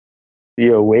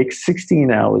You're awake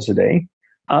 16 hours a day.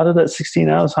 Out of that 16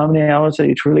 hours, how many hours are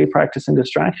you truly practicing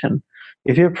distraction?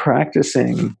 If you're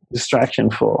practicing distraction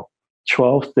for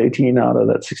 12, 13 out of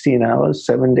that 16 hours,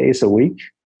 7 days a week,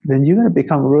 then you're going to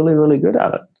become really, really good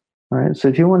at it. Right? So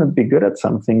if you want to be good at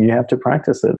something, you have to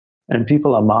practice it. And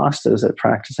people are masters at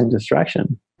practicing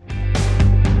distraction.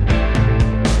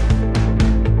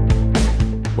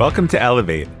 Welcome to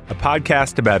Elevate, a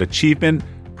podcast about achievement,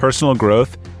 personal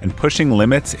growth, and pushing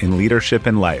limits in leadership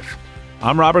and life.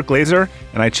 I'm Robert Glazer,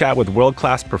 and I chat with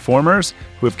world-class performers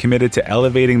who have committed to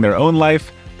elevating their own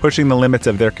life, pushing the limits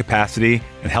of their capacity,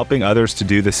 and helping others to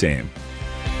do the same.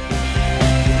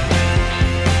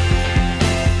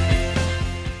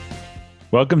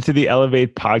 Welcome to the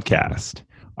Elevate podcast.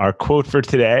 Our quote for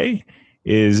today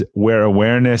is, "Where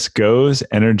awareness goes,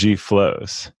 energy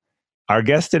flows." Our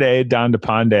guest today,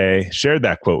 Dandapani, shared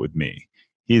that quote with me.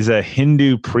 He's a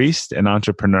Hindu priest and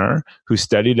entrepreneur who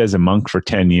studied as a monk for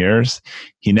 10 years.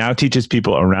 He now teaches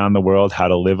people around the world how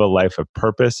to live a life of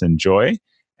purpose and joy,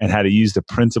 and how to use the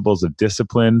principles of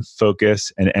discipline,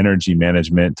 focus, and energy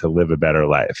management to live a better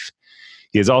life.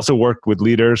 He has also worked with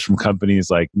leaders from companies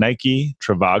like Nike,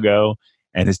 Trivago,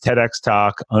 and his TEDx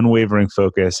talk, Unwavering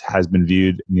Focus, has been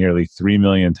viewed nearly 3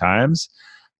 million times.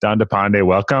 Dandapani,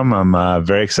 welcome. I'm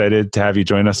very excited to have you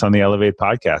join us on the Elevate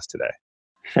podcast today.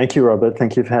 Thank you, Robert.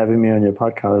 Thank you for having me on your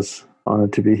podcast.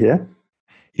 Honored to be here.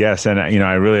 Yes, and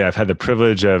I've had the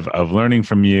privilege of learning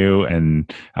from you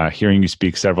and hearing you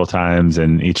speak several times,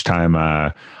 and each time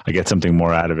I get something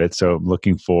more out of it. So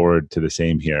looking forward to the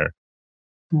same here.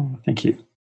 Oh, thank you.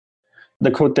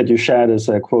 The quote that you shared is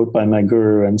a quote by my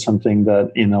guru, and something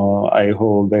that I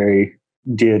hold very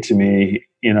dear to me.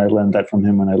 I learned that from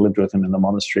him when I lived with him in the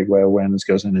monastery, where awareness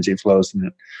goes, energy flows, and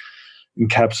it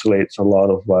encapsulates a lot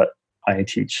of what I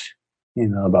teach,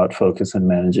 about focus and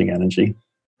managing energy.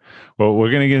 Well,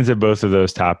 we're going to get into both of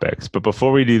those topics, but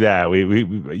before we do that,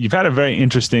 you've had a very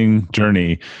interesting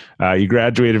journey. You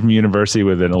graduated from university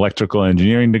with an electrical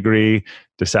engineering degree,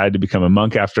 decided to become a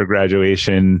monk after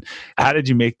graduation. How did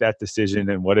you make that decision,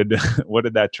 and what did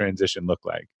that transition look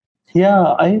like?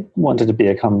 Yeah, I wanted to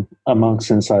become a monk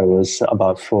since I was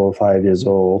about 4 or 5 years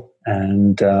old.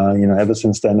 And, ever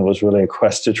since then, it was really a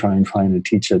quest to try and find a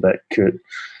teacher that could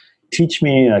teach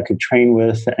me, I could train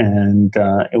with. And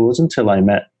it wasn't until I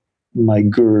met my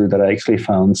guru that I actually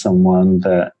found someone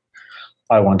that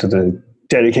I wanted to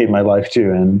dedicate my life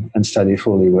to and study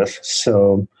fully with.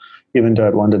 So even though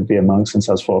I'd wanted to be a monk since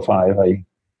I was 4 or 5, I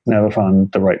never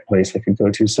found the right place I could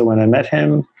go to. So when I met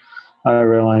him, I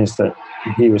realized that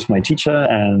he was my teacher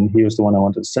and he was the one I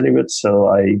wanted to study with. So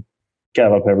I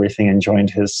gave up everything and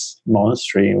joined his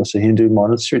monastery. It was a Hindu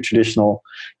monastery, traditional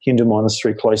Hindu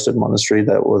monastery, cloistered monastery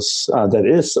that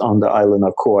is on the island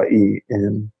of Kauai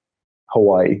in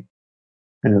Hawaii.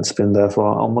 And it's been there for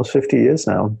almost 50 years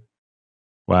now.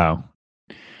 Wow.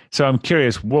 So I'm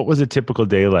curious, what was a typical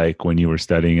day like when you were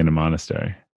studying in a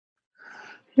monastery?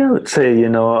 Yeah, I would say,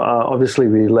 obviously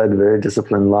we led very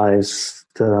disciplined lives.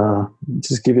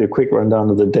 Just give you a quick rundown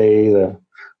of the day.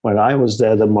 When I was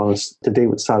there, the day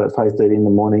would start at 5:30 in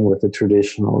the morning with a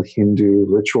traditional Hindu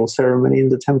ritual ceremony in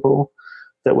the temple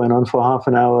that went on for half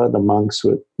an hour. The monks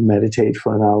would meditate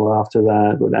for an hour after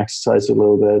that, would exercise a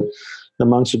little bit. The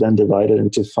monks would then divide it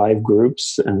into 5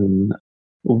 groups, and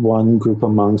one group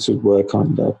of monks would work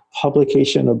on the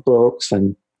publication of books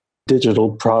and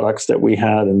digital products that we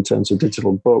had in terms of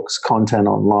digital books, content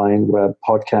online, web,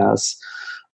 podcasts.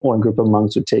 One group of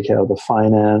monks would take care of the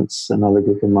finance. Another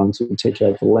group of monks would take care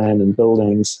of the land and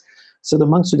buildings. So the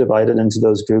monks were divided into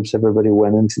those groups. Everybody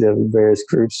went into their various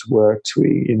groups, worked.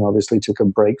 We, obviously took a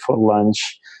break for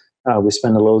lunch. We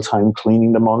spent a little time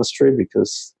cleaning the monastery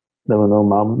because there were no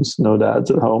moms, no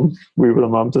dads at home. We were the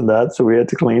moms and dads, so we had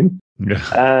to clean. Yeah.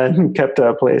 And kept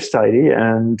our place tidy.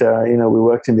 And, we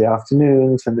worked in the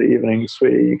afternoons, and the evenings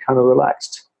we kind of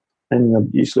relaxed.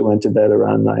 And usually went to bed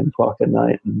around 9 o'clock at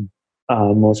night. And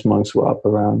most monks were up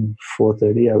around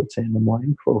 4:30, I would say, in the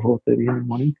morning, 4:30 in the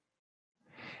morning.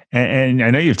 And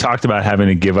I know you've talked about having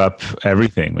to give up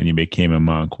everything when you became a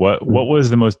monk. What was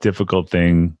the most difficult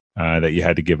thing that you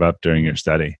had to give up during your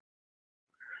study?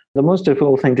 The most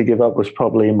difficult thing to give up was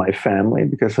probably my family,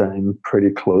 because I'm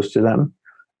pretty close to them.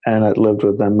 And I'd lived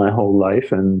with them my whole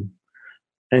life. And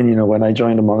when I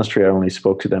joined the monastery, I only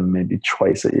spoke to them maybe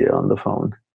twice a year on the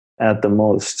phone at the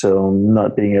most. So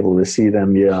not being able to see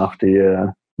them year after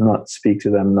year, not speak to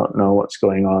them, not know what's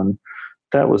going on,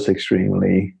 that was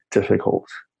extremely difficult,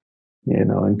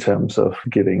 in terms of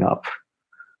giving up.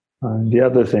 The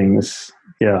other things,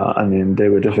 they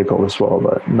were difficult as well,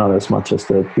 but not as much as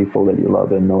the people that you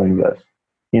love and knowing that,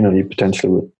 you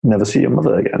potentially would never see your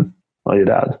mother again or your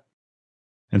dad.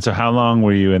 And so how long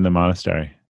were you in the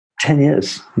monastery? 10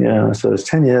 years. Yeah. So it's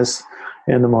 10 years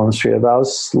in the monastery. Our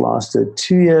vows lasted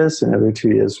 2 years, and every 2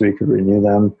 years we could renew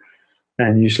them.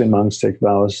 And usually monks take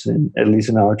vows, at least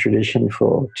in our tradition,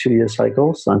 for 2-year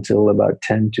cycles until about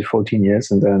 10 to 14 years.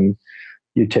 And then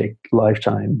you take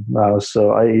lifetime vows.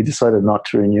 So I decided not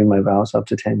to renew my vows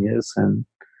after 10 years. And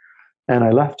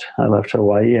I left. I left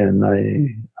Hawaii, and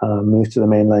I moved to the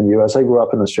mainland US. I grew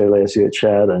up in Australia, as you had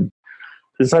shared, and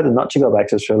decided not to go back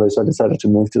to Australia. So I decided to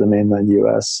move to the mainland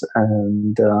US.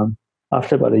 And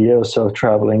after about a year or so of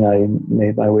traveling, I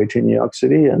made my way to New York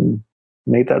City and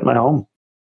made that my home.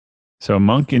 So a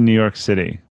monk in New York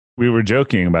City. We were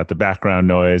joking about the background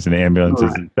noise and the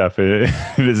ambulances and stuff.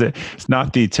 It's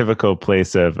not the typical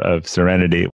place of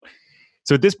serenity.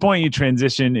 So at this point, you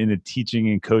transitioned into teaching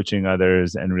and coaching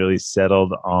others and really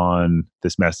settled on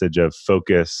this message of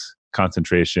focus,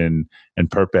 concentration, and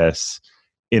purpose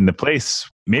in the place,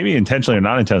 maybe intentionally or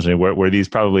not intentionally, where these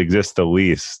probably exist the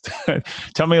least.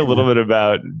 Tell me a little bit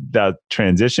about that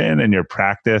transition and your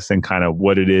practice and kind of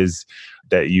what it is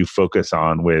that you focus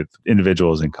on with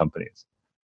individuals and companies.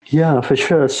 Yeah, for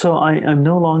sure. So I'm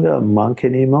no longer a monk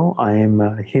anymore. I'm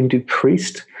a Hindu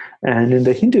priest. And in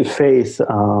the Hindu faith,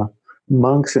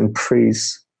 monks and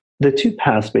priests, the two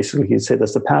paths, basically, you'd say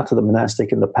there's the path of the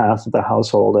monastic and the path of the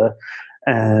householder.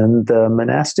 And the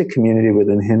monastic community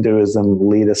within Hinduism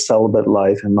lead a celibate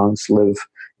life, and monks live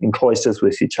in cloisters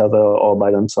with each other or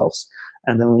by themselves.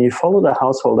 And then when you follow the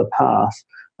householder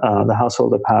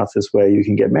path is where you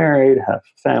can get married, have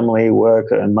family, work,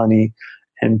 and money.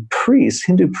 And priests,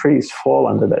 Hindu priests, fall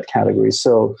under that category.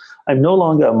 So I'm no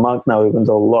longer a monk now, even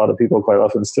though a lot of people quite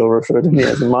often still refer to me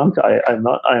as a monk. I'm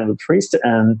not. I'm a priest.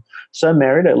 And so I'm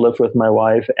married. I live with my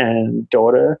wife and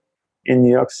daughter in New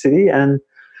York City. And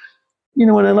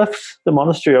when I left the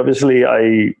monastery, obviously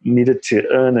I needed to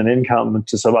earn an income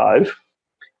to survive.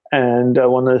 And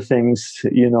one of the things,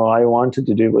 I wanted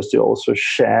to do was to also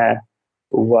share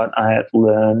what I had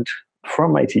learned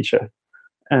from my teacher.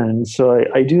 And so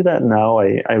I do that now.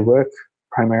 I work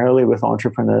primarily with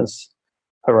entrepreneurs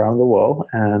around the world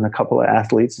and a couple of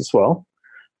athletes as well.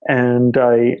 And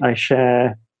I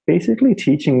share basically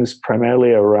teachings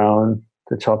primarily around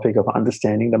the topic of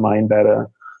understanding the mind better,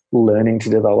 learning to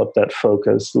develop that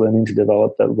focus, learning to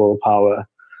develop that willpower,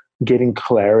 getting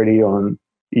clarity on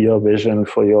your vision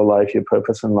for your life, your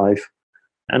purpose in life,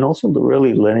 and also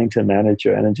really learning to manage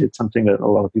your energy. It's something that a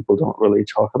lot of people don't really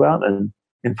talk about. And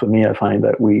for me, I find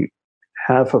that we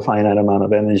have a finite amount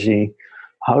of energy.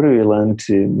 How do we learn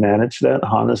to manage that,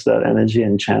 harness that energy,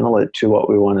 and channel it to what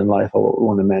we want in life or what we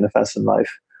want to manifest in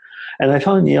life? And I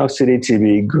found New York City to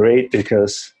be great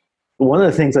because one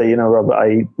of the things that, Rob,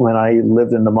 when I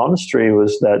lived in the monastery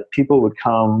was that people would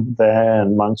come there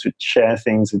and monks would share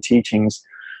things and teachings.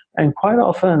 And quite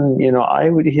often, I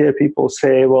would hear people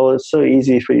say, well, it's so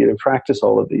easy for you to practice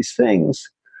all of these things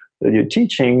that you're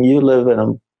teaching. You live in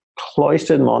a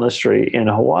cloistered monastery in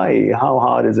Hawaii. How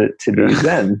hard is it to be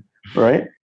Zen, right?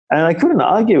 And I couldn't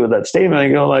argue with that statement. I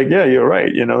go like, yeah, you're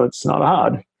right. It's not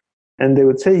hard. And they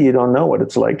would say, you don't know what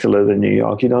it's like to live in New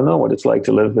York. You don't know what it's like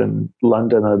to live in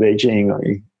London or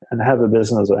Beijing and have a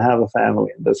business or have a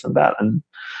family and this and that. And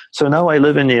so now I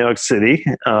live in New York City,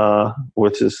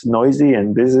 which is noisy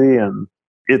and busy, and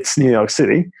it's New York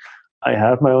City. I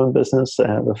have my own business. I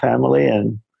have a family,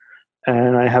 and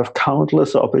I have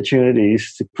countless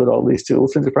opportunities to put all these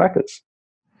tools into practice.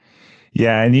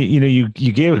 Yeah, and you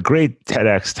gave a great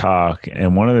TEDx talk,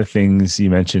 and one of the things you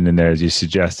mentioned in there is you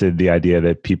suggested the idea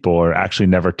that people are actually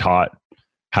never taught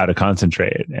how to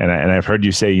concentrate. And I've heard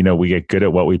you say, we get good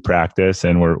at what we practice,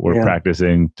 and we're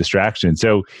practicing distraction.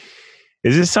 So,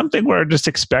 is this something we're just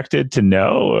expected to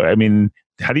know? I mean,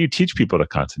 how do you teach people to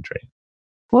concentrate?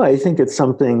 Well, I think it's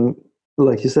something,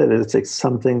 like you said, it's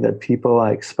something that people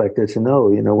are expected to know.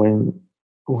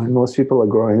 When most people are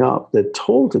growing up, they're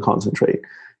told to concentrate.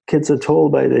 Kids are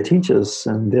told by their teachers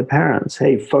and their parents,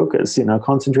 hey, focus,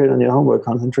 concentrate on your homework,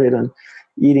 concentrate on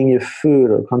eating your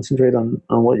food, or concentrate on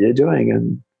what you're doing.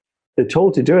 And they're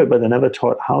told to do it, but they're never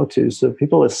taught how to. So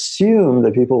people assume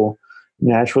that people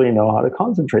naturally know how to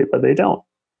concentrate, but they don't.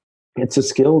 It's a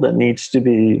skill that needs to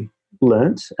be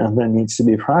learned and then needs to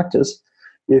be practiced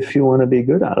if you want to be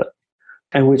good at it.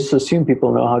 And we just assume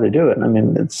people know how to do it. I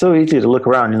mean, it's so easy to look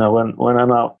around. When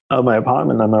I'm out of my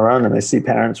apartment, I'm around and I see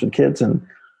parents with kids, and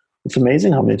it's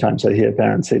amazing how many times I hear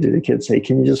parents say to the kids, hey,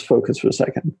 can you just focus for a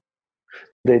second?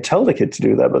 They tell the kid to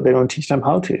do that, but they don't teach them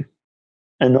how to.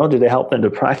 And nor do they help them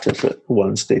to practice it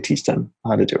once they teach them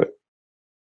how to do it.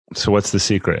 So what's the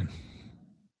secret?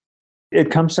 It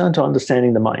comes down to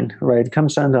understanding the mind, right? It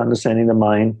comes down to understanding the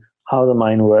mind, how the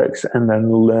mind works, and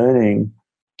then learning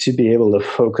to be able to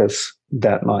focus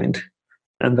that mind.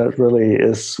 And that really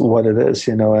is what it is,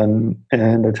 and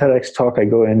the TEDx talk, I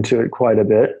go into it quite a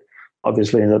bit.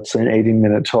 Obviously, that's an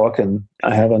 18-minute talk, and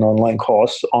I have an online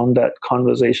course on that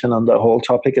conversation, on the whole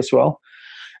topic as well.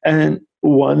 And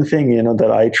one thing,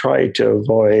 that I try to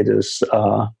avoid is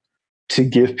to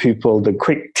give people the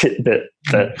quick tidbit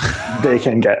that they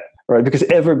can get, right? Because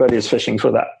everybody is fishing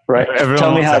for that, right? Everyone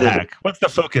Tell me wants how a to hack. What's the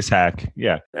focus hack?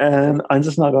 Yeah. And I'm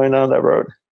just not going down that road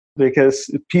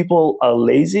because people are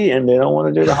lazy and they don't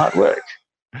want to do the hard work.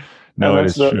 No, and it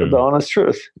is that's true. The honest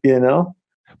truth,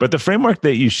 But the framework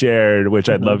that you shared, which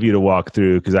I'd love you to walk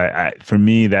through, because I for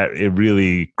me, that it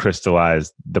really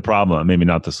crystallized the problem, maybe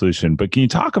not the solution. But can you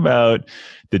talk about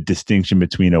the distinction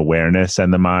between awareness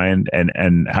and the mind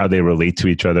and how they relate to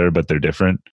each other, but they're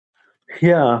different?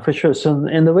 Yeah, for sure. So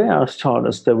in the way I was taught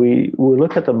is that we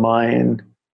look at the mind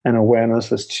and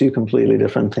awareness as two completely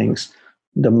different things.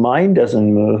 The mind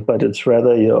doesn't move, but it's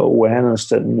rather your awareness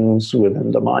that moves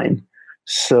within the mind.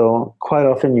 So quite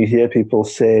often you hear people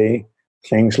say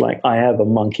things like, I have a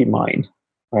monkey mind,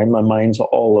 right? My mind's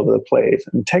all over the place.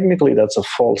 And technically that's a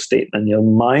false statement. Your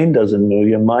mind doesn't move,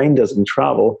 your mind doesn't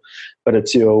travel, but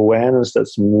it's your awareness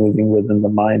that's moving within the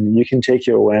mind. And you can take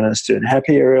your awareness to a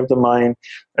happy area of the mind,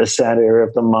 a sad area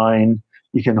of the mind.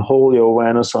 You can hold your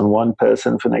awareness on one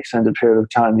person for an extended period of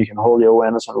time. You can hold your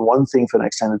awareness on one thing for an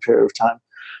extended period of time.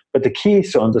 But the key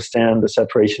is to understand the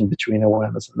separation between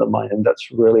awareness and the mind. And that's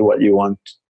really what you want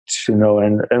to know.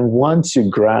 And once you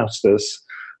grasp this,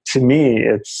 to me,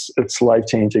 it's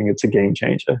life-changing. It's a game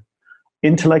changer.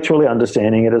 Intellectually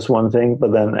understanding it is one thing,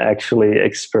 but then actually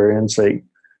experiencing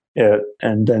it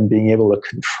and then being able to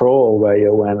control where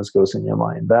your awareness goes in your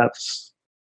mind, that's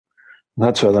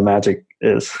where the magic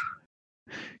is.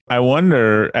 I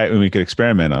wonder, we could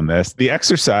experiment on this. The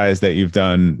exercise that you've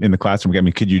done in the classroom, I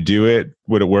mean, could you do it?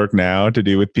 Would it work now to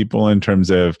do with people in terms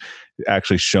of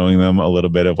actually showing them a little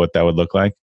bit of what that would look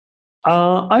like?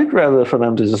 I'd rather for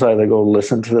them to just either go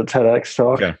listen to the TEDx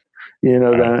talk, okay.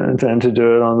 than to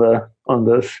do it on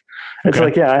this. It's Okay.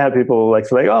 like, I have people like,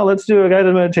 oh, let's do a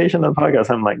guided meditation on the podcast.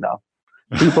 I'm like, no.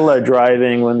 People are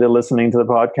driving when they're listening to the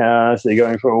podcast. They're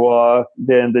going for a walk.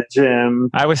 They're in the gym.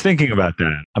 I was thinking about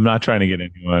that. I'm not trying to get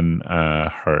anyone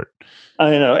hurt.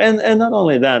 I know. And not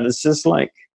only that, it's just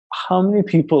like, how many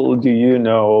people do you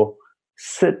know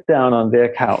sit down on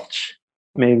their couch,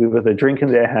 maybe with a drink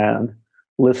in their hand,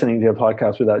 listening to a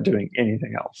podcast without doing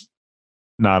anything else?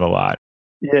 Not a lot.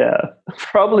 Yeah,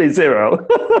 probably zero.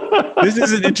 This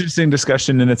is an interesting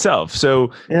discussion in itself. So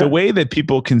the way that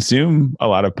people consume a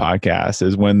lot of podcasts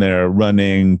is when they're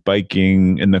running,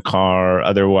 biking, in the car,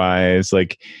 otherwise,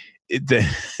 like, is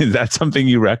that something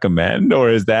you recommend, or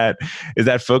is that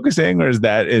focusing, or is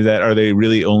that are they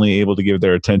really only able to give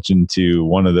their attention to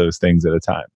one of those things at a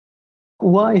time?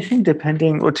 Well, I think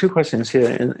two questions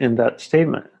here in that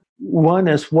statement. One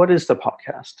is, what is the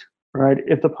podcast? Right?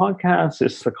 If the podcast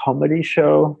is a comedy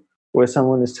show where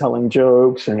someone is telling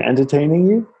jokes and entertaining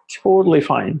you, totally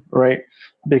fine, right?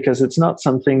 Because it's not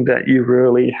something that you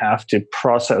really have to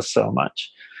process so much.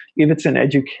 If it's an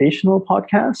educational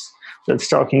podcast that's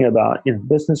talking about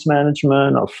business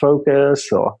management or focus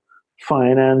or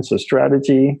finance or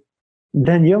strategy,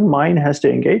 then your mind has to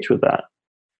engage with that.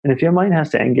 And if your mind has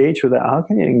to engage with that, how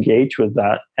can you engage with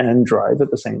that and drive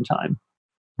at the same time?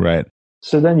 Right.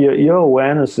 So then your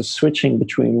awareness is switching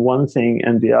between one thing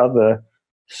and the other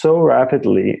so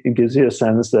rapidly, it gives you a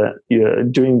sense that you're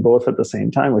doing both at the same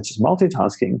time, which is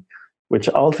multitasking, which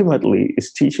ultimately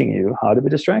is teaching you how to be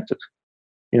distracted.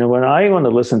 When I want to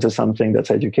listen to something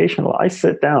that's educational, I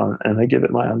sit down and I give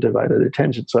it my undivided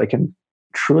attention so I can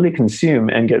truly consume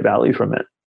and get value from it.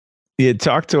 Yeah,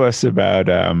 talk to us about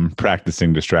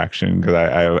practicing distraction,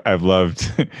 because I've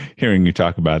loved hearing you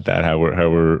talk about that. How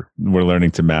we're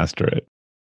learning to master it.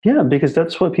 Yeah, because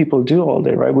that's what people do all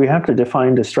day, right? We have to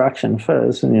define distraction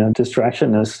first, and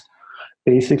distraction is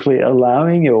basically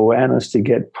allowing your awareness to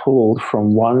get pulled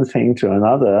from one thing to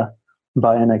another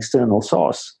by an external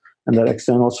source, and that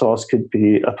external source could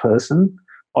be a person,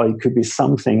 or it could be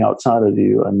something outside of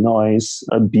you, a noise,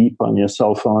 a beep on your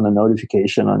cell phone, a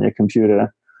notification on your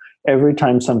computer. Every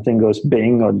time something goes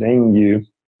bing or ding,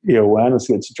 your awareness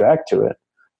gets dragged to it.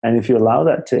 And if you allow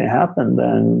that to happen,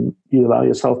 then you allow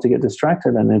yourself to get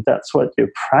distracted. And if that's what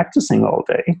you're practicing all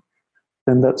day,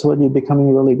 then that's what you're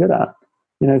becoming really good at.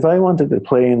 If I wanted to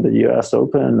play in the US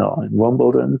Open or in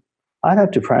Wimbledon, I'd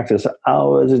have to practice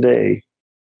hours a day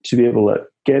to be able to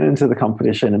get into the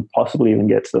competition and possibly even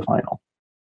get to the final,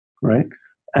 right?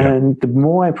 Yeah. And the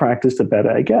more I practice, the better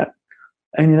I get.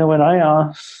 And, when I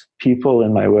ask people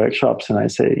in my workshops and I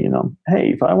say, hey,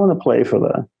 if I want to play for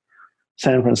the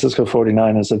San Francisco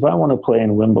 49ers, if I want to play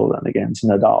in Wimbledon against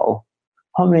Nadal,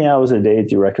 how many hours a day do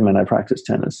you recommend I practice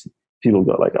tennis? People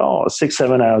go like, oh, 6,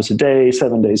 7 hours a day,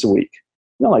 7 days a week.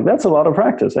 Like, that's a lot of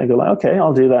practice. I go like, okay,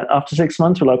 I'll do that. After 6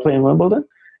 months, will I play in Wimbledon?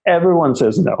 Everyone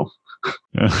says no.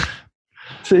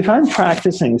 So if I'm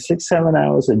practicing 6, 7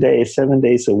 hours a day, 7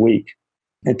 days a week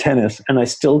at tennis, and I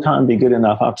still can't be good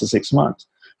enough after 6 months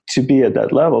to be at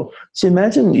that level. So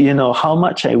imagine, how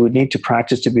much I would need to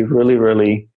practice to be really,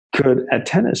 really good at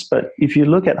tennis. But if you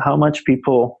look at how much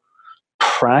people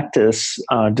practice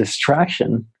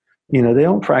distraction, they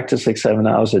don't practice 6, 7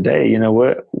 hours a day.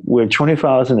 We're 24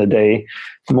 hours in a day.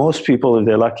 Most people, if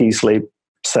they're lucky, sleep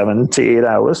 7 to 8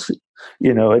 hours,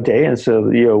 a day. And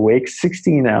so you're awake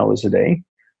 16 hours a day.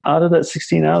 Out of that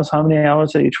 16 hours, how many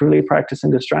hours are you truly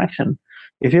practicing distraction?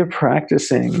 If you're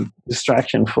practicing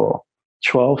distraction for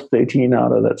 12, 13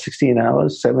 out of that 16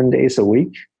 hours, 7 days a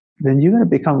week, then you're going to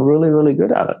become really, really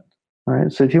good at it.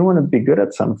 Right? So if you want to be good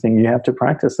at something, you have to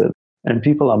practice it. And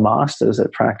people are masters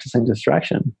at practicing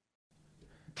distraction.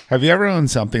 Have you ever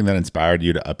owned something that inspired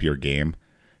you to up your game?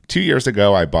 2 years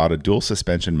ago, I bought a dual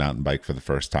suspension mountain bike for the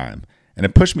first time, and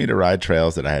it pushed me to ride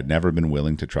trails that I had never been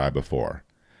willing to try before.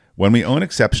 When we own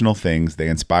exceptional things, they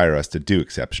inspire us to do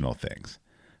exceptional things.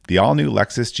 The all-new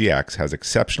Lexus GX has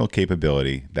exceptional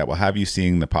capability that will have you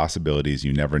seeing the possibilities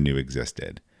you never knew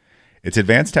existed. Its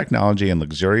advanced technology and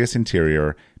luxurious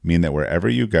interior mean that wherever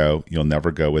you go, you'll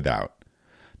never go without.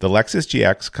 The Lexus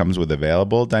GX comes with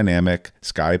available dynamic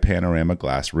sky panorama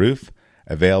glass roof,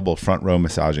 available front row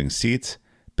massaging seats,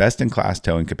 best-in-class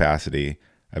towing capacity,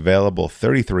 available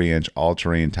 33-inch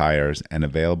all-terrain tires, and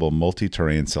available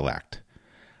multi-terrain select.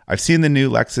 I've seen the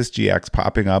new Lexus GX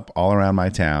popping up all around my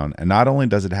town, and not only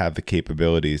does it have the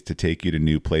capabilities to take you to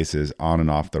new places on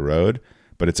and off the road,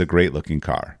 but it's a great-looking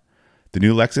car. The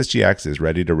new Lexus GX is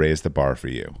ready to raise the bar for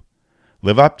you.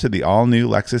 Live up to the all-new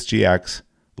Lexus GX,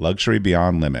 luxury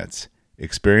beyond limits.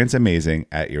 Experience amazing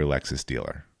at your Lexus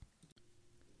dealer.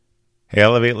 Hey,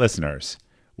 Elevate listeners.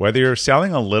 Whether you're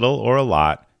selling a little or a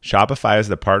lot, Shopify is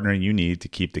the partner you need to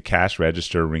keep the cash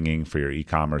register ringing for your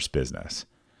e-commerce business.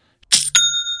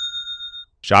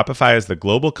 Shopify is the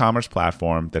global commerce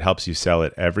platform that helps you sell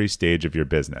at every stage of your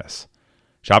business.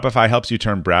 Shopify helps you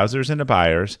turn browsers into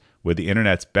buyers with the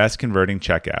internet's best converting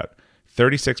checkout,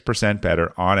 36%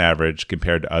 better on average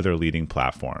compared to other leading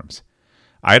platforms.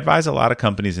 I advise a lot of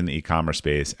companies in the e-commerce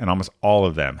space, and almost all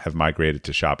of them have migrated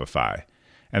to Shopify.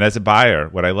 And as a buyer,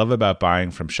 what I love about buying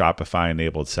from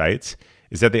Shopify-enabled sites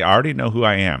is that they already know who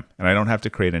I am, and I don't have to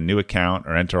create a new account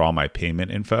or enter all my payment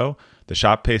info. The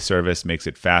Shop Pay service makes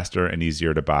it faster and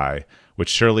easier to buy, which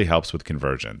surely helps with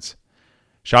conversions.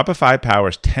 Shopify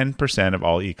powers 10% of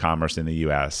all e-commerce in the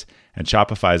US, and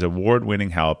Shopify's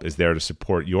award-winning help is there to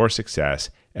support your success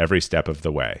every step of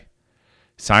the way.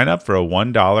 Sign up for a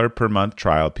 $1 per month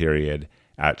trial period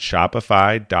at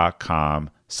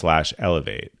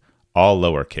shopify.com/elevate, all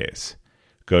lowercase.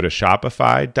 Go to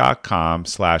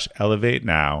shopify.com/elevate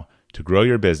now to grow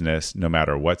your business no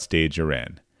matter what stage you're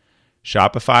in.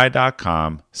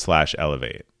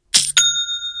 Shopify.com/elevate.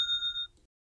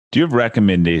 Do you have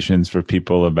recommendations for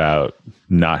people about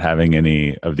not having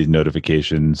any of these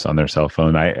notifications on their cell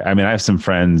phone? I mean, I have some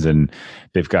friends and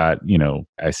they've got,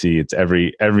 I see it's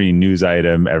every news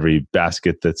item, every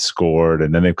basket that's scored,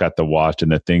 and then they've got the watch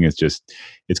and the thing is just,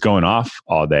 it's going off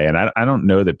all day. And I don't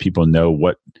know that people know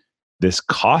what this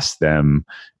costs them,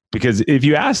 because if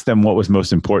you ask them what was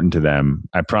most important to them,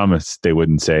 I promise they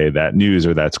wouldn't say that news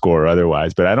or that score or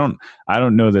otherwise, but I don't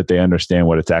know that they understand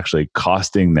what it's actually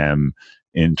costing them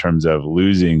in terms of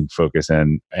losing focus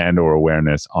and or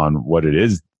awareness on what it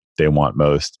is they want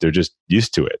most. They're just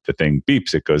used to it. The thing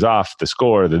beeps, it goes off, the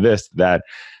score, the this, that.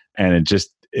 And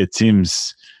it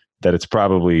seems that it's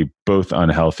probably both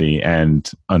unhealthy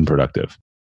and unproductive.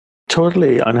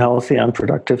 Totally unhealthy,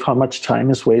 unproductive. How much time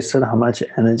is wasted, how much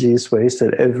energy is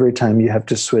wasted every time you have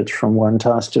to switch from one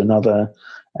task to another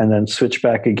and then switch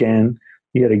back again.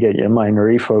 You got to get your mind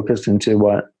refocused into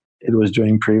what it was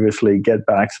doing previously, get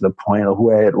back to the point of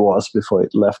where it was before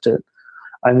it left it.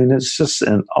 I mean, it's just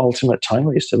an ultimate time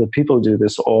waster, but people do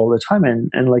this all the time.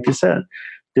 And like you said,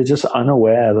 they're just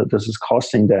unaware that this is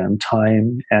costing them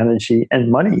time, energy,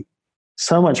 and money.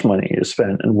 So much money is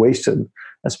spent and wasted,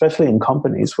 especially in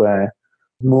companies where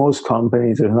most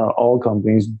companies, if not all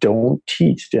companies, don't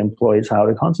teach the employees how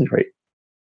to concentrate.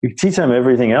 You teach them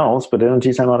everything else, but they don't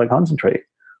teach them how to concentrate.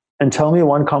 And tell me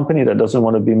one company that doesn't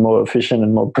want to be more efficient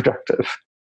and more productive.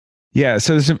 Yeah.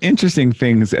 So there's some interesting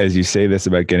things as you say this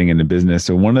about getting into business.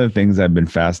 So one of the things I've been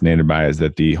fascinated by is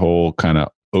that the whole kind of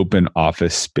open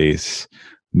office space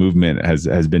movement has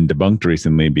been debunked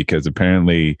recently, because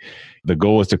apparently the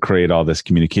goal is to create all this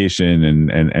communication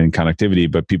and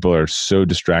connectivity, but people are so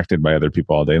distracted by other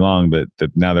people all day long that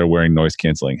now they're wearing noise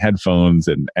canceling headphones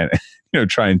and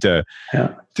trying to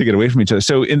get away from each other.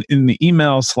 So in the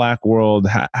email Slack world,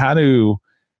 how do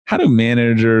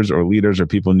managers or leaders or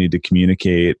people need to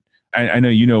communicate? I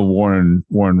know Warren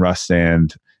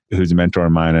Rustand, who's a mentor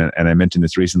of mine, and I mentioned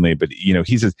this recently, but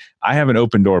he says, I have an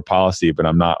open door policy, but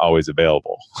I'm not always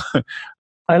available.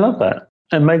 I love that.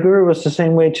 And my guru was the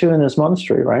same way too in his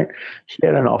monastery, right? He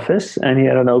had an office and he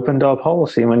had an open door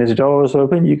policy. When his door was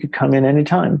open, you could come in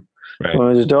anytime. Right.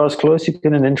 When his door was closed, you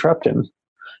couldn't interrupt him.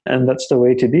 And that's the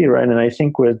way to be, right? And I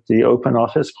think with the open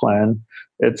office plan,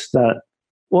 it's that,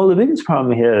 well, the biggest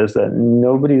problem here is that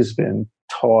nobody's been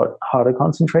taught how to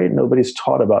concentrate. Nobody's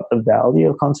taught about the value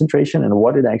of concentration and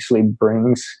what it actually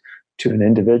brings to an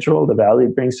individual, the value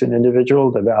it brings to an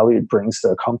individual, the value it brings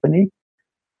to a company.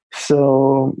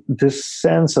 So this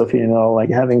sense of, like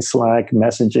having Slack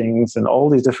messagings and all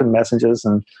these different messages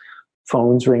and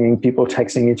phones ringing, people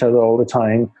texting each other all the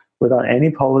time without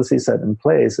any policy set in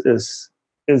place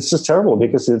it's just terrible,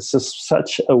 because it's just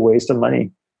such a waste of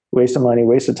money, waste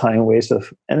of time, waste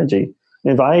of energy.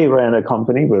 If I ran a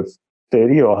company with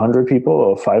 30 or 100 people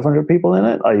or 500 people in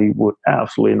it, I would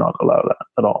absolutely not allow that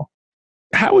at all.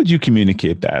 How would you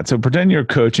communicate that? So pretend you're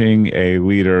coaching a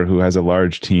leader who has a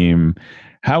large team.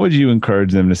 How would you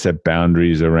encourage them to set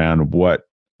boundaries around what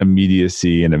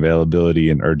immediacy and availability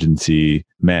and urgency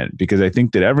meant? Because I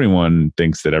think that everyone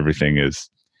thinks that everything is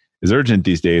urgent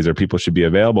these days, or people should be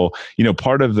available.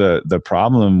 Part of the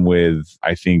problem with,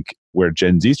 I think, where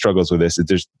Gen Z struggles with this is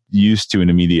they're used to an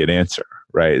immediate answer,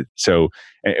 right? So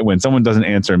when someone doesn't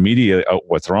answer immediately, oh,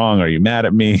 what's wrong? Are you mad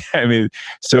at me?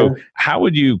 How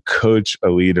would you coach a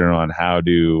leader on how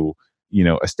to,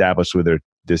 establish with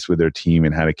their team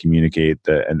and how to communicate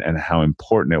and how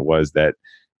important it was that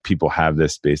people have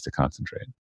this space to concentrate?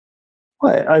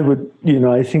 Well, I would,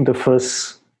 I think the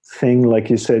first thing, like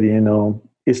you said,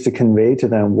 is to convey to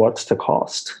them what's the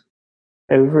cost.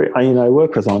 I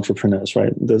work with entrepreneurs,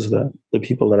 right? Those are the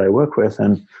people that I work with,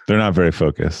 and they're not very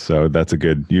focused. So it's a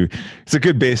good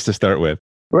base to start with.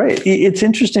 Right. It's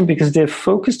interesting because they're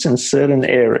focused in certain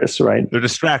areas, right? They're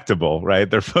distractible, right?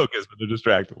 They're focused, but they're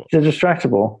distractible. They're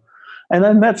distractible. And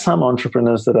I've met some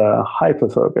entrepreneurs that are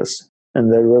hyper-focused,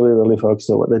 and they're really, really focused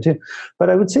on what they do. But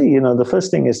I would say, the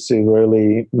first thing is to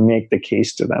really make the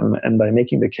case to them. And by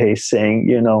making the case saying,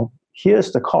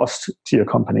 here's the cost to your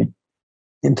company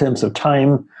in terms of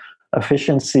time,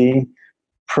 efficiency,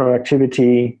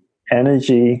 productivity,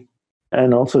 energy,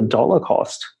 and also dollar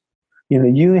cost.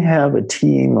 You have a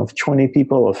team of 20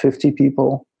 people or 50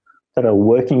 people that are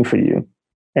working for you.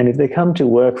 And if they come to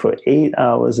work for 8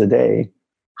 hours a day,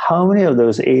 how many of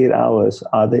those 8 hours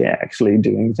are they actually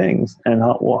doing things? And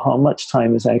how much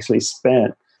time is actually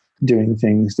spent doing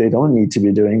things they don't need to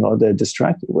be doing or they're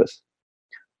distracted with?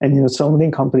 And, so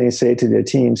many companies say to their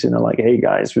teams, like, hey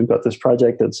guys, we've got this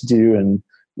project that's due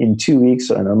in 2 weeks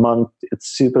or in a month. It's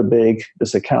super big,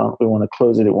 this account. We want to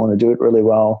close it. We want to do it really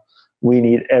well. We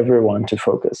need everyone to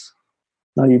focus.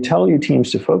 Now, you tell your teams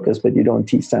to focus, but you don't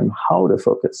teach them how to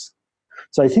focus.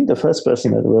 So I think the first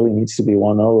person that really needs to be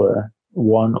won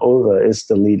over is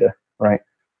the leader, right?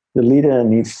 The leader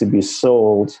needs to be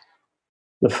sold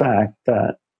the fact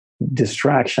that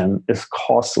distraction is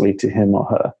costly to him or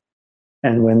her.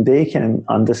 And when they can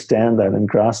understand that and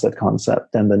grasp that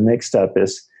concept, then the next step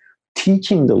is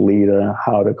teaching the leader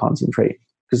how to concentrate.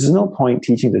 Because there's no point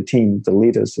teaching the team the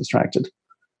leader is distracted.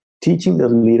 Teaching the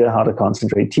leader how to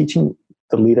concentrate, teaching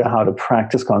the leader how to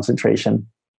practice concentration,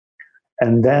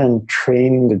 and then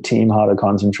training the team how to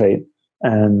concentrate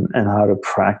and how to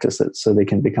practice it so they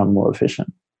can become more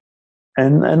efficient.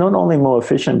 And not only more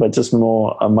efficient, but just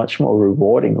a much more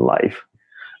rewarding life.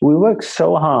 We work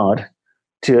so hard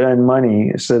to earn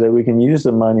money so that we can use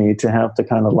the money to have the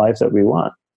kind of life that we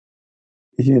want.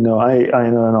 I know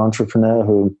an entrepreneur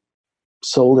who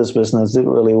sold his business, did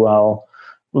really well,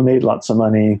 made lots of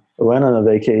money, went on a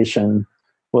vacation,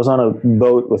 was on a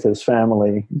boat with his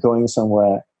family going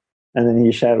somewhere. And then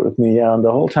he shared with me, and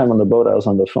the whole time on the boat, I was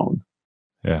on the phone.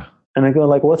 Yeah. And I go,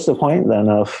 what's the point then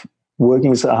of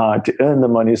working so hard to earn the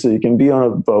money so you can be on a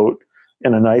boat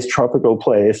in a nice tropical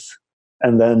place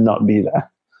and then not be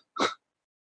there?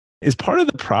 Is part of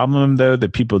the problem, though,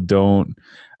 that people don't,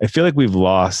 I feel like we've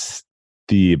lost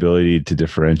the ability to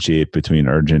differentiate between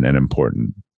urgent and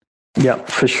important. Yeah,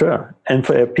 for sure. And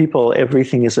for people,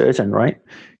 everything is urgent, right?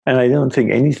 And I don't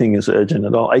think anything is urgent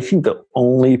at all. I think the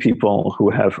only people who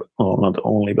have, well, not the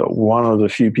only, but one of the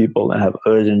few people that have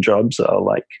urgent jobs are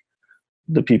like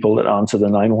the people that answer the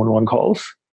 911 calls.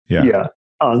 Yeah.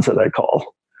 answer that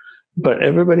call. But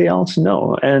everybody else,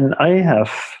 no. And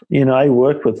I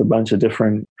work with a bunch of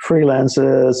different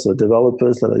freelancers or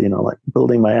developers that are, like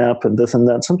building my app and this and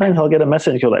that. Sometimes I'll get a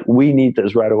message like, we need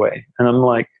this right away. And I'm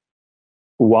like,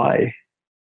 why?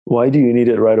 Why do you need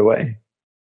it right away?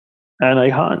 And I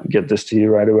can't get this to you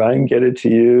right away. I can get it to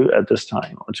you at this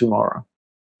time or tomorrow.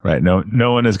 Right. No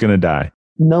one is going to die.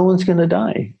 No one's going to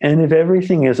die. And if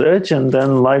everything is urgent,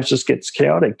 then life just gets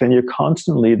chaotic. Then you're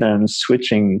constantly then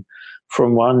switching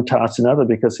from one task to another,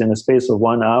 because in a space of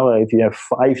 1 hour, if you have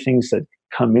 5 things that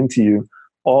come into you,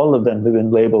 all of them have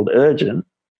been labeled urgent,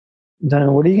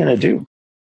 then what are you going to do?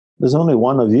 There's only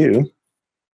one of you.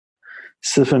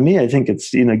 So for me, I think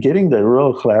it's, getting the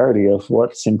real clarity of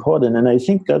what's important. And I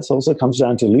think that also comes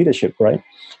down to leadership, right?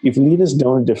 If leaders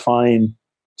don't define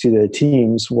to their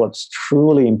teams what's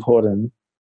truly important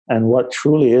and what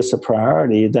truly is a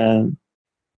priority, then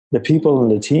the people in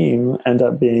the team end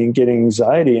up getting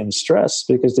anxiety and stress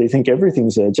because they think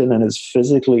everything's urgent and it's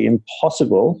physically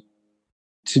impossible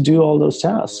to do all those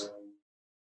tasks.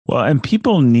 Well, and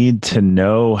people need to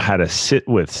know how to sit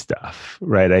with stuff,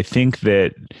 right? I think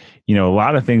that, a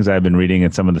lot of things I've been reading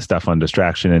and some of the stuff on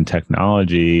distraction and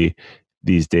technology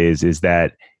these days is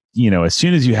that, as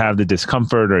soon as you have the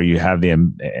discomfort or you have the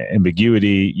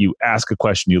ambiguity, you ask a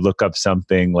question, you look up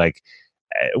something, like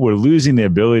we're losing the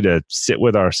ability to sit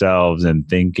with ourselves and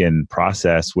think and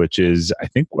process, which is, I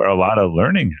think, where a lot of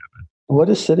learning happens. What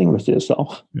is sitting with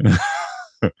yourself?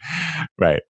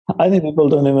 Right. I think people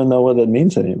don't even know what that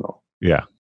means anymore. Yeah.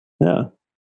 Yeah.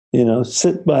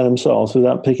 Sit by themselves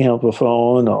without picking up a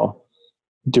phone or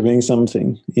doing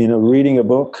something, reading a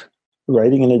book,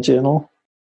 writing in a journal.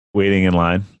 Waiting in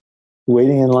line,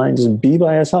 just be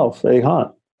by yourself. They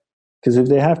can't. Because if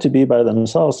they have to be by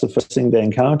themselves, the first thing they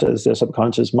encounter is their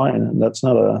subconscious mind. And that's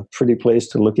not a pretty place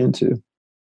to look into.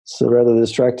 So rather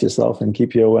distract yourself and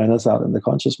keep your awareness out in the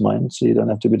conscious mind so you don't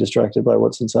have to be distracted by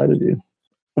what's inside of you.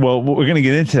 Well, we're going to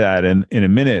get into that in a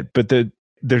minute, but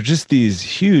there's just these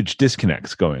huge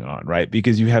disconnects going on, right?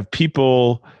 Because you have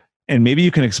people, and maybe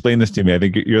you can explain this to me. I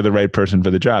think you're the right person for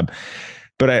the job.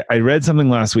 But I read something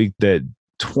last week that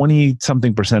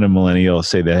 20-something% of millennials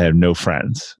say they have no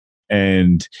friends.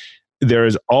 And there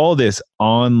is all this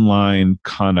online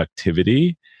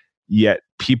connectivity, yet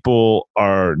people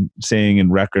are saying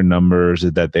in record numbers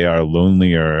that they are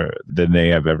lonelier than they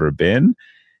have ever been.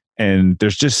 And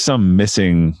there's just some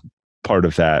missing part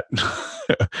of that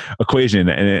equation.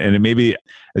 And it may be,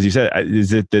 as you said,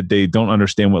 is it that they don't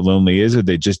understand what lonely is, or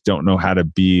they just don't know how to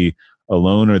be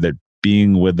alone, or that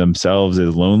being with themselves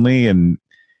is lonely? And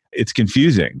it's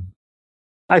confusing.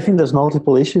 I think there's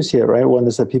multiple issues here, right? One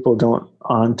is that people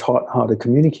aren't taught how to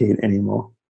communicate anymore.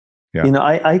 Yeah.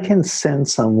 I can send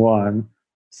someone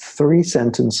 3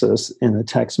 sentences in a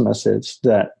text message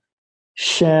that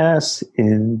shares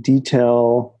in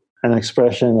detail an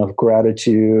expression of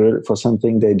gratitude for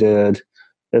something they did.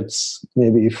 It's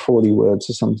maybe 40 words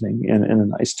or something in a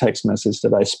nice text message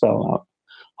that I spell out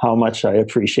how much I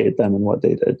appreciate them and what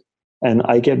they did. And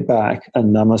I get back a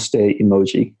namaste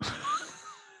emoji.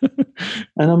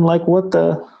 And I'm like, what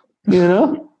the,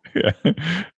 Yeah.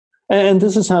 And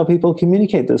this is how people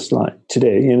communicate this line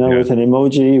today, with an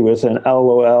emoji, with an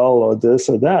LOL or this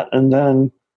or that. And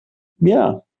then,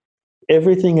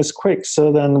 everything is quick.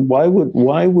 So then why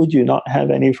would you not have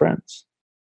any friends?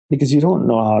 Because you don't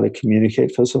know how to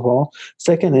communicate, first of all.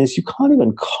 Second is you can't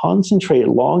even concentrate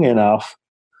long enough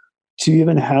to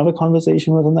even have a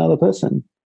conversation with another person.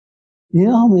 You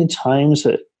know how many times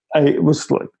it was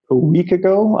like a week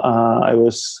ago, I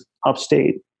was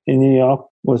upstate in New York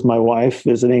with my wife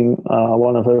visiting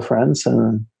one of her friends,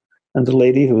 and the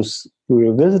lady who we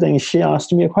were visiting, she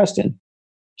asked me a question.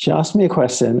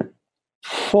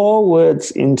 4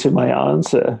 words into my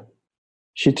answer,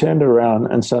 she turned around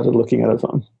and started looking at her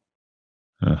phone.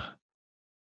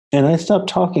 And I stopped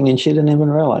talking and she didn't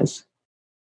even realize.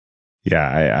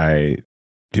 Yeah,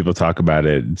 people talk about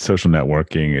it. Social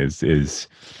networking is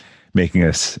making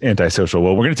us antisocial.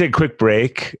 Well, we're going to take a quick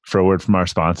break for a word from our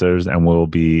sponsors, and we'll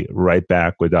be right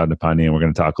back with Dandapani, and we're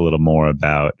going to talk a little more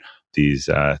about these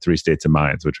 3 states of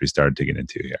minds, which we started to get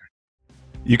into here.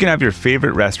 You can have your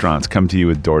favorite restaurants come to you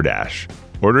with DoorDash.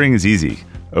 Ordering is easy.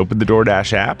 Open the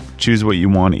DoorDash app, choose what you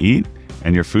want to eat,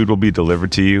 and your food will be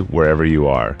delivered to you wherever you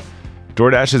are.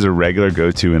 DoorDash is a regular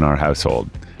go-to in our household.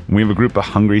 We have a group of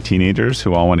hungry teenagers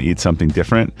who all want to eat something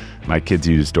different. My kids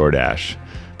use DoorDash.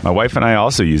 My wife and I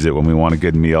also use it when we want a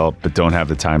good meal but don't have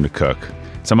the time to cook.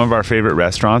 Some of our favorite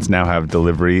restaurants now have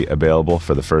delivery available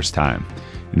for the first time.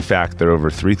 In fact, there are over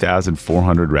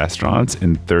 3,400 restaurants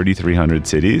in 3,300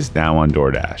 cities now on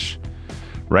DoorDash.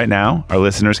 Right now, our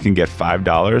listeners can get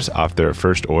 $5 off their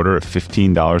first order of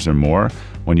 $15 or more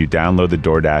when you download the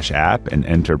DoorDash app and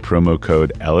enter promo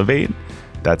code ELEVATE.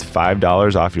 That's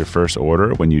 $5 off your first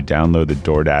order when you download the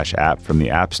DoorDash app from the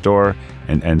App Store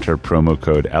and enter promo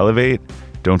code ELEVATE.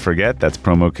 Don't forget, that's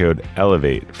promo code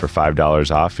ELEVATE for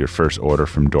 $5 off your first order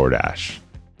from DoorDash.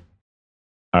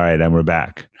 All right, and we're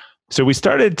back. So we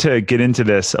started to get into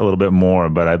this a little bit more,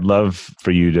 but I'd love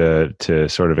for you to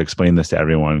sort of explain this to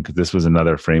everyone, because this was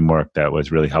another framework that was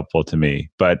really helpful to me.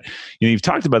 But you've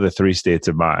talked about the 3 states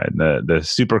of mind, the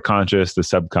superconscious, the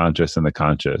subconscious, and the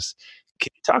conscious. Can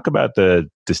you talk about the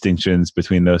distinctions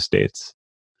between those states?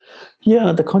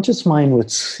 Yeah, the conscious mind,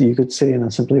 which you could say in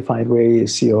a simplified way,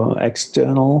 is your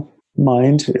external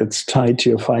mind. It's tied to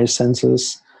your 5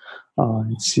 senses.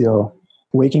 It's your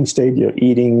waking state, your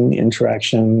eating,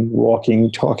 interaction, walking,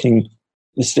 talking.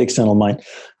 It's the external mind.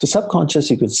 The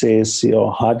subconscious, you could say, is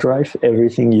your hard drive.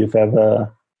 Everything you've ever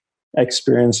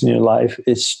experienced in your life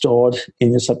is stored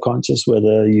in your subconscious,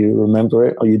 whether you remember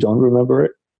it or you don't remember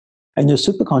it. And your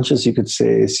superconscious, you could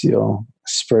say, is your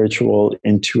spiritual,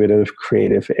 intuitive,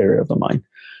 creative area of the mind.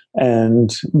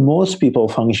 And most people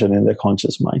function in their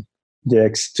conscious mind. They're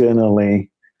externally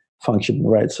functioning,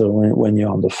 right? So when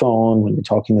you're on the phone, when you're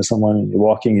talking to someone, when you're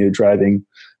walking, you're driving,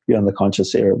 you're on the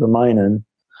conscious area of the mind.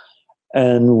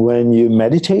 And when you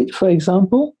meditate, for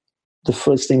example, the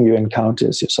first thing you encounter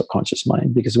is your subconscious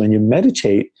mind. Because when you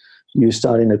meditate, you're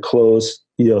starting to close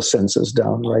your senses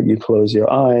down, right? You close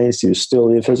your eyes, you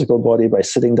still your physical body by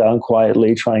sitting down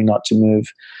quietly, trying not to move.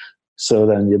 So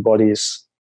then your body is,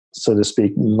 so to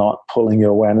speak, not pulling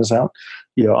your awareness out.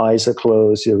 Your eyes are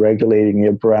closed, you're regulating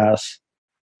your breath.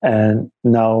 And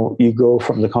now you go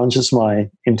from the conscious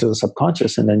mind into the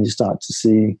subconscious, and then you start to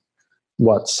see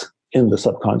what's in the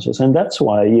subconscious. And that's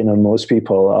why, most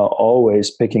people are always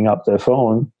picking up their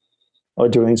phone or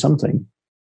doing something,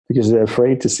 because they're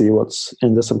afraid to see what's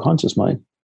in the subconscious mind.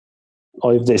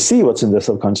 Or if they see what's in the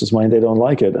subconscious mind, they don't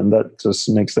like it. And that just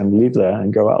makes them leave there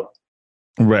and go out.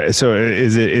 Right. So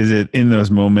is it in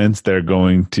those moments they're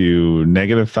going to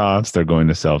negative thoughts? They're going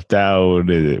to self-doubt?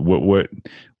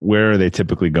 Where are they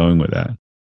typically going with that?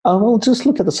 Well, just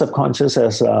look at the subconscious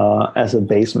as a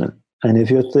basement. And if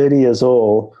you're 30 years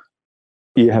old,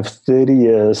 you have 30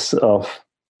 years of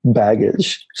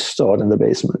baggage stored in the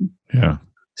basement. Yeah.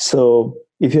 So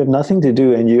if you have nothing to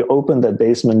do and you open that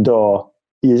basement door,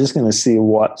 you're just going to see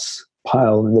what's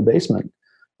piled in the basement.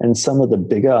 And some of the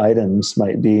bigger items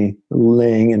might be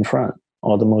laying in front,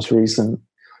 or the most recent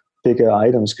bigger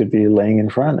items could be laying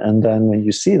in front. And then when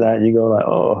you see that, you go like,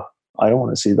 oh, I don't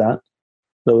want to see that.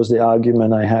 That was the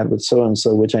argument I had with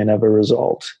so-and-so, which I never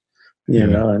resolved,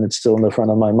 and it's still in the front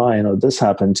of my mind. Or this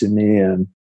happened to me and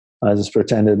I just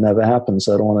pretend it never happened,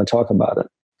 so I don't want to talk about it.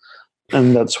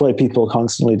 And that's why people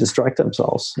constantly distract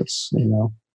themselves. It's,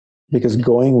 because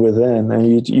going within,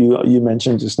 and you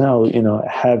mentioned just now,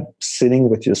 have sitting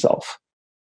with yourself.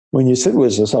 When you sit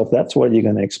with yourself, that's what you're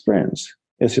going to experience.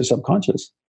 It's your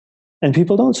subconscious. And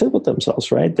people don't sit with themselves,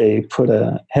 right? They put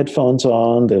headphones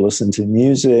on, they listen to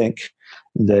music.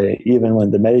 Even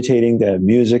when they're meditating, they have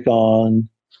music on,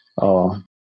 or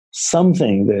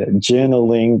something. They're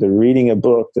journaling, they're reading a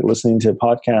book, they're listening to a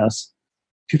podcast.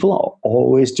 People are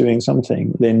always doing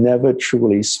something. They never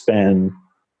truly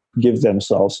give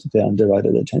themselves their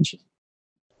undivided attention.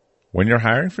 When you're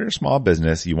hiring for your small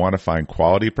business, you want to find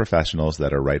quality professionals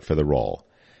that are right for the role.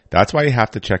 That's why you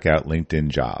have to check out LinkedIn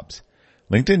Jobs.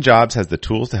 LinkedIn Jobs has the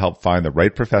tools to help find the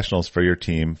right professionals for your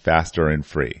team faster and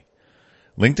free.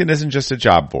 LinkedIn isn't just a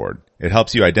job board. It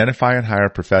helps you identify and hire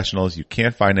professionals you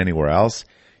can't find anywhere else,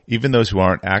 even those who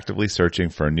aren't actively searching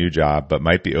for a new job but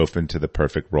might be open to the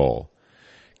perfect role.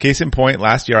 Case in point,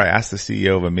 last year I asked the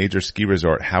CEO of a major ski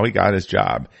resort how he got his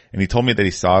job, and he told me that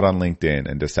he saw it on LinkedIn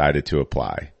and decided to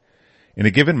apply. In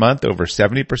a given month, over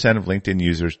 70% of LinkedIn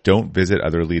users don't visit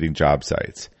other leading job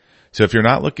sites. So if you're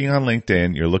not looking on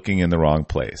LinkedIn, you're looking in the wrong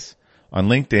place. On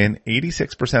LinkedIn,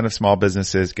 86% of small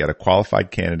businesses get a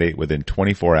qualified candidate within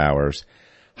 24 hours.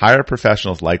 Hire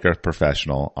professionals like a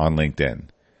professional on LinkedIn.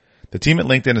 The team at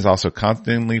LinkedIn is also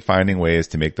constantly finding ways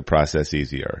to make the process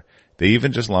easier. They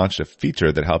even just launched a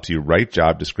feature that helps you write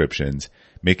job descriptions,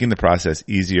 making the process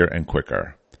easier and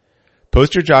quicker.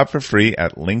 Post your job for free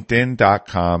at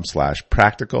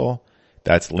linkedin.com/practical.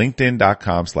 That's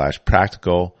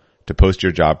linkedin.com/practical to post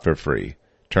your job for free.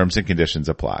 Terms and conditions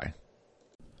apply.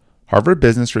 Harvard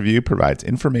Business Review provides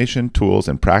information, tools,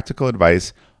 and practical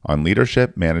advice on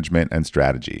leadership, management, and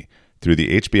strategy through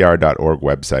the hbr.org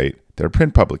website, their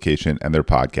print publication, and their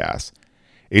podcasts.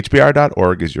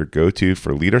 HBR.org is your go-to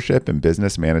for leadership and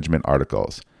business management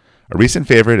articles. A recent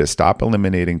favorite is stop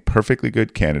eliminating perfectly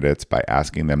good candidates by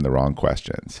asking them the wrong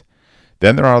questions.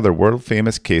 Then there are the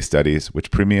world-famous case studies, which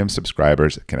premium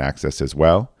subscribers can access as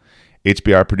well.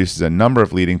 HBR produces a number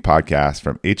of leading podcasts,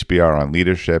 from HBR on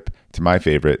leadership to my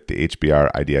favorite, the HBR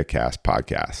IdeaCast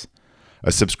podcast.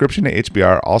 A subscription to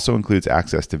HBR also includes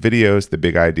access to videos, The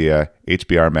Big Idea,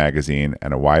 HBR Magazine,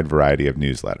 and a wide variety of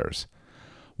newsletters.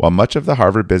 While much of the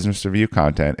Harvard Business Review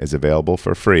content is available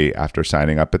for free after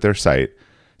signing up at their site,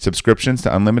 subscriptions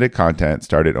to unlimited content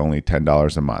start at only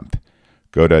 $10 a month.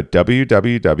 Go to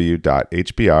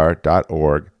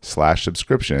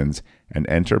www.hbr.org/subscriptions and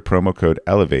enter promo code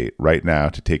ELEVATE right now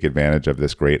to take advantage of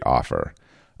this great offer.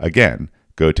 Again,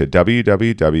 go to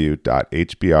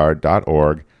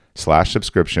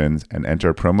www.hbr.org/subscriptions and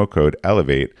enter promo code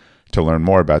ELEVATE to learn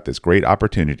more about this great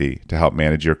opportunity to help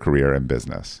manage your career and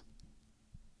business.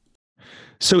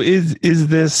 So is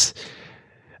this,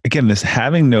 again, this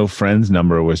having no friends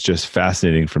number was just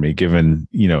fascinating for me, given,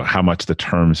 how much the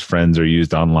terms friends are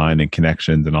used online and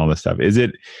connections and all this stuff. Is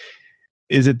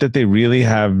it that they really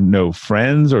have no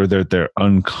friends, or that they're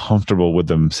uncomfortable with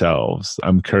themselves?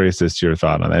 I'm curious as to your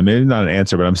thought on that. Maybe not an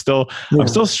answer, but I'm still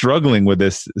struggling with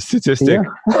this statistic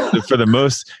for the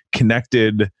most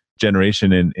connected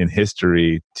generation in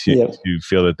history to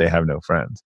feel that they have no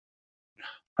friends.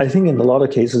 I think in a lot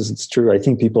of cases it's true. I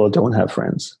think people don't have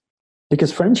friends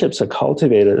because friendships are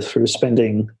cultivated through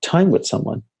spending time with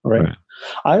someone, right?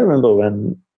 I remember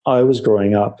when I was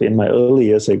growing up, in my early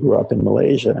years, I grew up in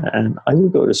Malaysia, and I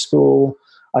would go to school.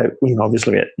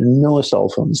 Obviously we had no cell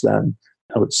phones then.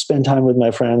 I would spend time with my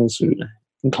friends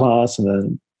in class, and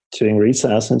then during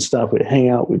recess and stuff, we'd hang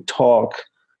out, we'd talk,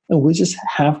 and we'd just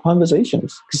have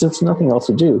conversations because there's nothing else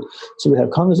to do. So we'd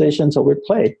have conversations or we'd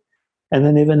play. And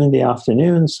then even in the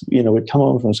afternoons, we'd come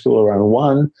home from school around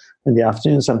 1 in the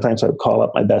afternoon. Sometimes I would call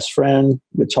up my best friend.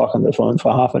 We'd talk on the phone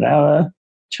for half an hour,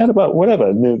 chat about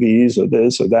whatever, movies or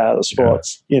this or that or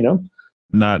sports,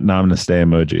 Not namaste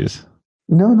emojis.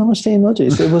 No namaste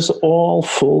emojis. It was all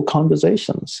full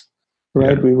conversations,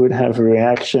 right? Yeah. We would have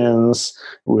reactions,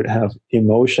 we would have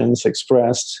emotions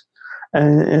expressed.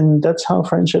 And that's how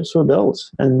friendships were built.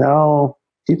 And now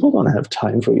people don't have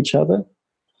time for each other.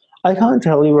 I can't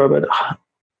tell you, Robert, I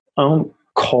don't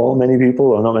call many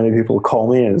people, or not many people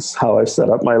call me, is how I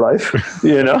set up my life,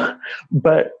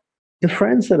 But the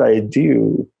friends that I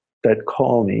do that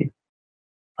call me,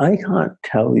 I can't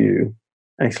tell you,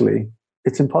 actually,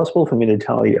 it's impossible for me to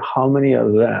tell you how many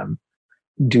of them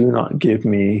do not give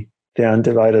me their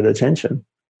undivided attention.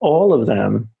 All of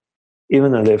them,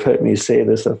 even though they've heard me say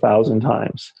this 1,000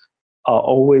 times, are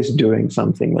always doing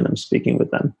something when I'm speaking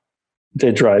with them.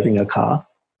 They're driving a car.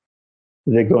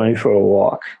 They're going for a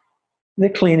walk. They're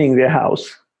cleaning their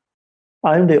house.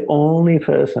 I'm the only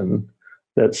person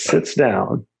that sits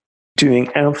down doing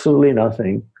absolutely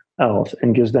nothing else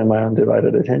and gives them my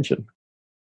undivided attention.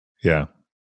 Yeah.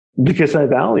 Because I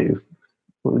value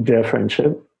their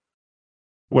friendship.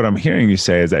 What I'm hearing you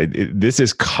say is that this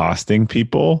is costing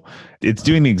people. It's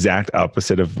doing the exact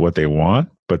opposite of what they want,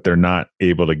 but they're not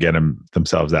able to get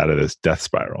themselves out of this death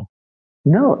spiral.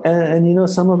 No. And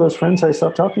some of those friends I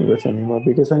stopped talking with anymore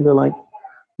because they're like,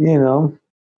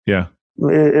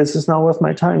 it's just not worth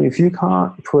my time. If you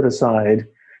can't put aside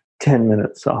 10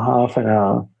 minutes or half an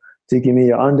hour to give me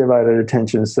your undivided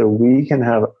attention so we can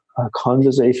have a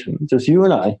conversation, just you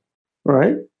and I,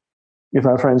 right? If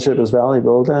our friendship is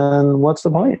valuable, then what's the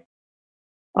point?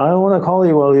 I don't want to call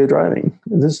you while you're driving.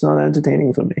 This is not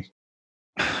entertaining for me.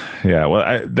 Yeah,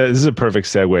 well, this is a perfect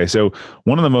segue. So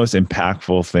one of the most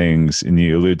impactful things, and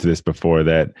you alluded to this before,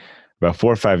 that about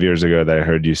 4 or 5 years ago that I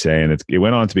heard you say, and it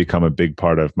went on to become a big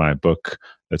part of my book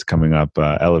that's coming up,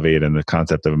 Elevate, and the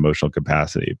concept of emotional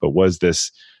capacity, but was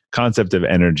this concept of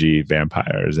energy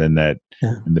vampires, and that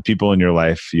and the people in your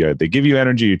life, they give you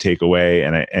energy, you take away.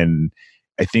 And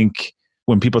I think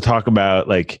when people talk about,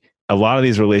 like, a lot of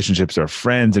these relationships are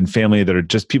friends and family that are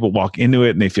just, people walk into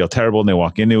it and they feel terrible and they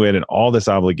walk into it and all this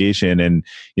obligation. And,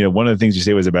 one of the things you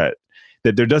say was about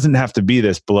that there doesn't have to be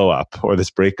this blow up or this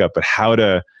breakup, but how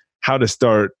to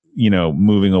start,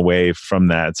 moving away from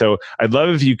that. So I'd love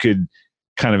if you could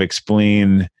kind of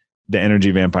explain the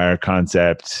energy vampire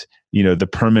concept, the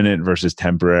permanent versus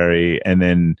temporary, and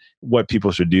then what people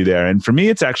should do there. And for me,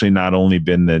 it's actually not only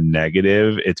been the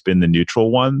negative, it's been the neutral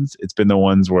ones. It's been the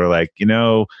ones where, like, kind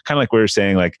of like we were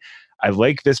saying, like, I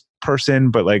like this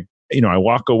person, but, like, I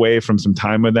walk away from some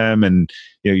time with them, and,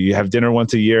 you have dinner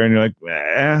once a year and you're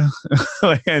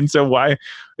like, and so why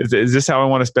is this how I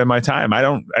want to spend my time?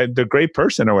 They're a great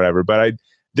person or whatever, but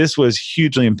this was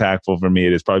hugely impactful for me.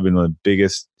 It has probably been the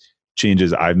biggest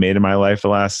changes I've made in my life the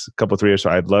last couple, 3 years. So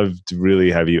I'd love to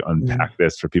really have you unpack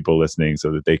this for people listening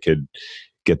so that they could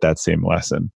get that same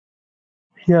lesson.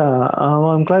 Yeah,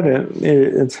 I'm glad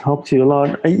it's helped you a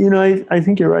lot. I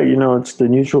think you're right. It's the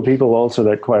neutral people also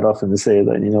that quite often say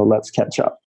that, let's catch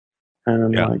up. And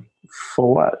I'm like,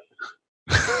 for what?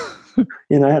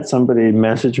 I had somebody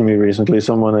message me recently,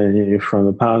 someone I knew from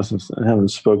the past I haven't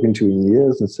spoken to in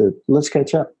years, and said, let's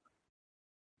catch up.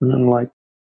 And I'm like,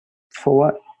 for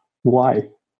what? Why?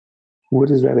 What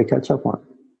is there to catch up on?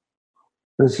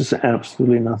 There's just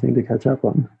absolutely nothing to catch up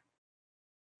on.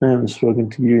 I haven't spoken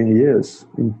to you in years,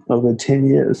 in over 10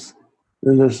 years.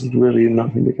 And there's really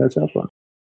nothing to catch up on.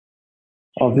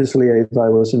 Obviously, if I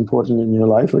was important in your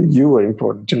life, or you were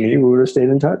important to me, we would have stayed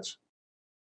in touch.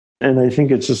 And I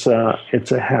think it's just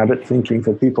it's a habit thinking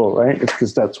for people, right? It's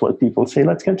because that's what people say,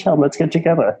 let's catch up, let's get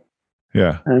together.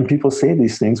 Yeah. And people say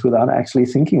these things without actually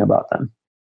thinking about them.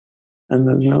 And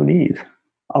there's no need.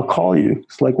 I'll call you.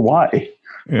 It's like, why?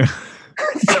 Yeah.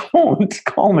 Don't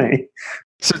call me.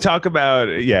 So talk about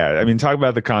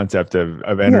the concept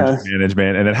of energy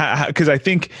management, and then because I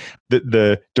think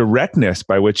the directness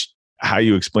by which how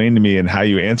you explained to me and how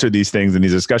you answered these things in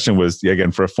these discussions was,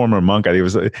 again, for a former monk, I think it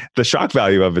was the shock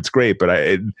value of it's great, but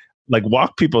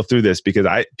walk people through this, because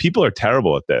people are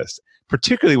terrible at this,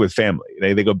 particularly with family.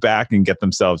 They go back and get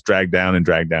themselves dragged down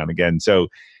again. So,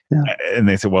 and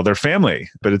they say, well, they're family,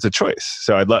 but it's a choice.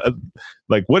 So I'd love,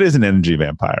 what is an energy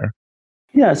vampire?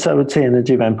 Yeah, so I would say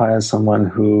energy vampire is someone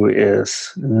who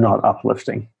is not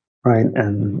uplifting, right?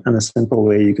 And a simple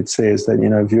way you could say is that,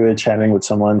 if you were chatting with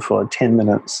someone for 10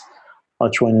 minutes or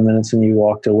 20 minutes and you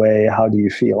walked away, how do you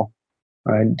feel,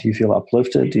 right? Do you feel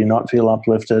uplifted? Do you not feel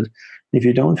uplifted? If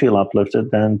you don't feel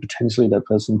uplifted, then potentially that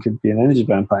person could be an energy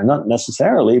vampire. Not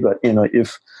necessarily, but,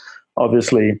 if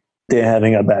obviously they're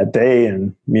having a bad day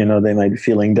and, they might be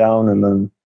feeling down, and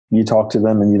then you talk to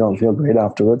them and you don't feel great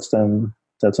afterwards, then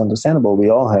that's understandable. We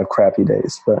all have crappy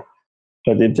days, but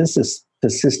if this is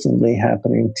persistently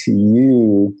happening to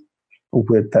you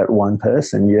with that one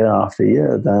person year after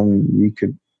year, then you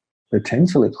could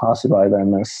potentially classify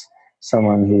them as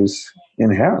someone who's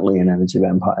inherently an energy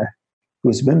vampire,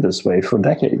 who's been this way for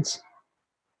decades.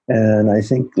 And I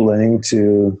think learning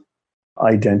to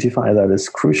identify that is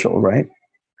crucial, right?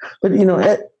 But,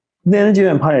 the energy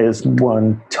vampire is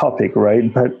one topic,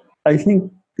 right? But I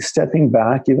think stepping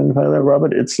back even further,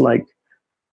 Robert, it's like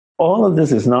all of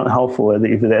this is not helpful if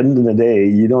at the end of the day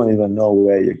you don't even know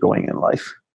where you're going in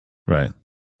life. Right.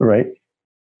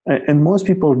 And most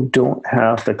people don't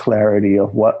have the clarity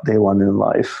of what they want in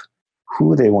life,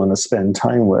 who they want to spend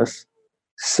time with.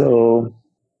 So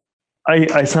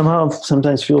I somehow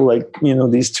sometimes feel like,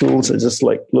 these tools are just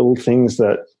like little things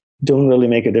that don't really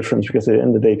make a difference, because at the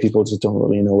end of the day, people just don't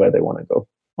really know where they want to go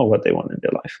or what they want in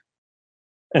their life.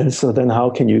 And so then how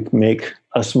can you make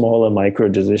a smaller micro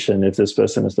decision if this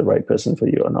person is the right person for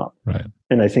you or not? Right.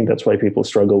 And I think that's why people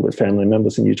struggle with family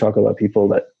members. And you talk about people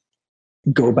that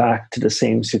go back to the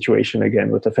same situation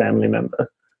again with a family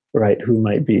member, right, who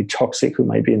might be toxic, who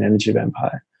might be an energy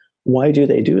vampire. Why do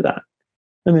they do that?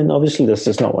 I mean, obviously, there's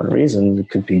just not one reason.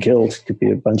 It could be guilt, it could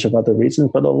be a bunch of other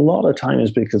reasons, but a lot of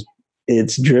times because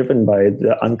it's driven by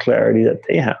the unclarity that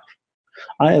they have.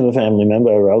 I have a family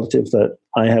member, a relative that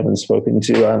I haven't spoken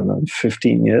to,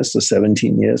 15 years to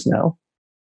 17 years now.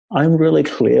 I'm really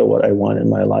clear what I want in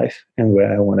my life and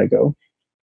where I want to go.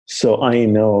 So I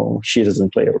know she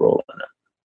doesn't play a role in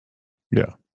it.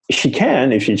 Yeah. She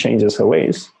can if she changes her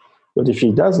ways, but if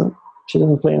she doesn't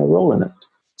play a role in it.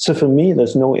 So for me,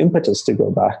 there's no impetus to go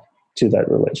back to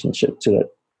that relationship, to that,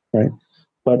 right?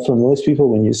 But for most people,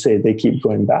 when you say they keep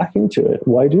going back into it,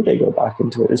 why do they go back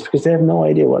into it? It's because they have no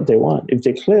idea what they want. If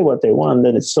they clear what they want,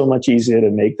 then it's so much easier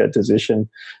to make that decision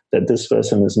that this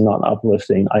person is not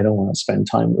uplifting. I don't want to spend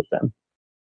time with them.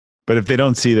 But if they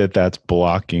don't see that that's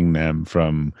blocking them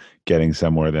from getting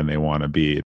somewhere then they want to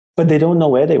be. But they don't know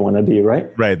where they want to be, right?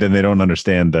 Right. Then they don't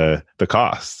understand the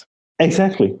cost.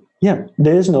 Exactly. Yeah.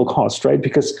 There is no cost, right?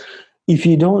 Because if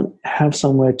you don't have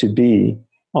somewhere to be,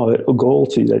 or a goal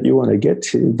to that you want to get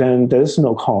to, then there's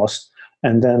no cost.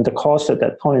 And then the cost at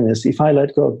that point is, if I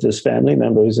let go of this family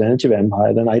member who's an energy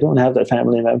vampire, then I don't have that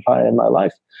family vampire in my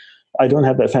life. I don't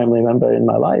have that family member in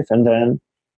my life. And then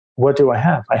what do I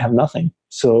have? I have nothing.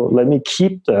 So let me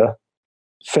keep the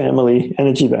family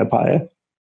energy vampire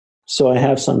so I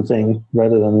have something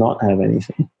rather than not have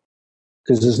anything.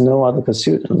 Because there's no other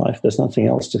pursuit in life. There's nothing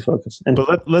else to focus on.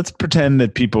 But let's pretend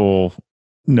that people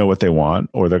know what they want,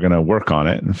 or they're going to work on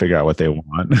it and figure out what they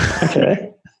want.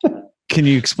 Okay. Can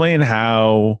you explain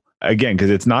how, again, because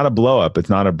it's not a blow up, it's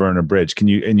not a burn a bridge.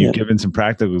 You've given some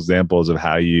practical examples of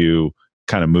how you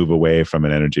kind of move away from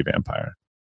an energy vampire?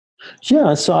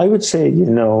 Yeah, so I would say,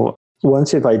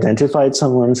 once you've identified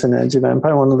someone's an energy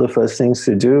vampire, one of the first things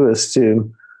to do is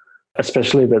to,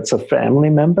 especially if it's a family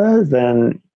member,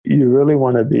 then you really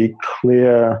want to be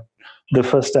clear. The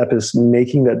first step is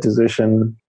making that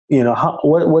decision.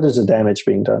 What is the damage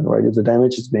being done, right? If the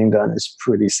damage is being done is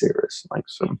pretty serious, like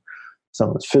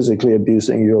someone's physically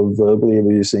abusing you, or verbally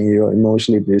abusing you, or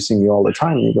emotionally abusing you all the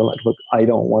time, and you go like, look, I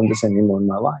don't want this anymore in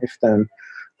my life, then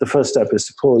the first step is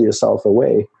to pull yourself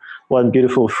away. One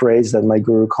beautiful phrase that my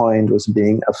guru coined was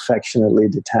being affectionately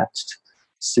detached.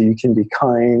 So you can be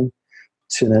kind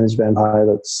to an energy vampire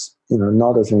that's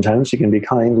not as intense. You can be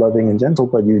kind, loving, and gentle,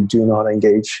 but you do not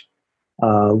engage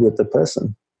with the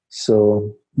person.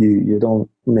 So you don't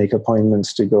make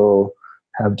appointments to go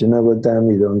have dinner with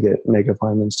them. You don't make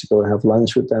appointments to go have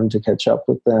lunch with them, to catch up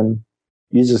with them.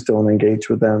 You just don't engage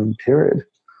with them, period.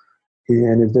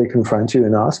 And if they confront you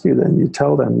and ask you, then you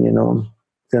tell them,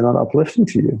 they're not uplifting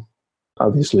to you.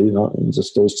 Obviously, not in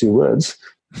just those two words.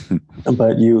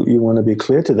 But you want to be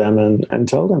clear to them and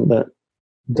tell them that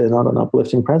they're not an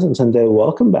uplifting presence and they're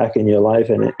welcome back in your life.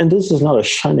 And this is not a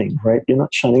shunning, right? You're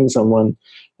not shunning someone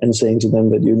and saying to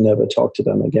them that you never talk to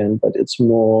them again, but it's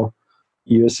more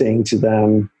you're saying to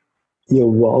them, you're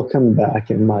welcome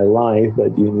back in my life,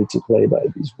 but you need to play by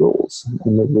these rules.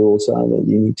 And the rules are that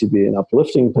you need to be an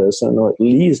uplifting person, or at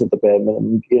least at the bare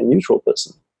minimum, be a neutral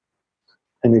person.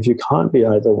 And if you can't be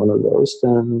either one of those,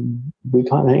 then we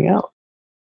can't hang out.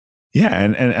 Yeah.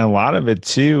 And a lot of it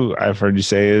too, I've heard you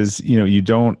say is, you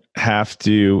don't have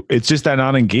to, it's just that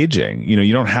not engaging,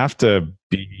 you don't have to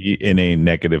be in a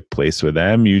negative place with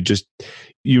them. You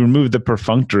remove the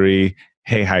perfunctory,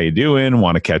 hey, how you doing?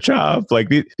 Want to catch up? Like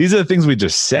these are the things we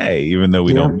just say, even though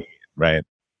we don't mean it, right?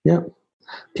 Yeah.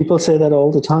 People say that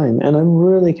all the time. And I'm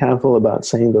really careful about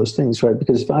saying those things, right?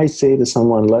 Because if I say to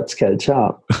someone, let's catch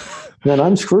up, then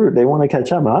I'm screwed. They want to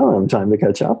catch up. I don't have time to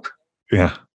catch up.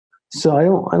 Yeah. So I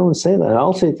don't say that.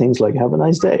 I'll say things like, have a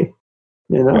nice day,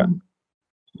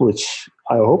 which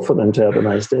I hope for them to have a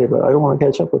nice day, but I don't want to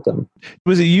catch up with them.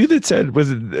 Was it you that said,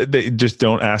 that just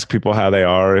don't ask people how they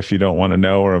are if you don't want to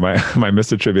know, or am I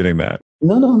misattributing that?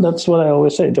 No, that's what I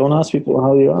always say. Don't ask people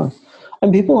how you are.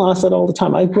 And people ask that all the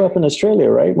time. I grew up in Australia,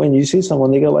 right? When you see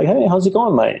someone, they go like, hey, how's it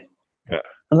going, mate? Yeah.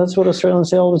 And that's what Australians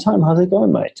say all the time. How's it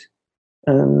going, mate?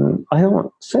 And I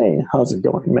don't say, how's it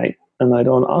going, mate? And I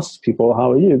don't ask people,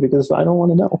 how are you? Because I don't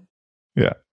want to know.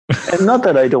 Yeah. And not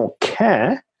that I don't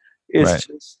care. It's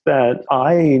just that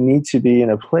I need to be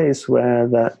in a place where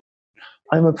that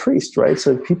I'm a priest, right?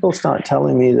 So if people start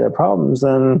telling me their problems,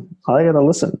 then I got to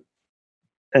listen.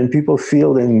 And people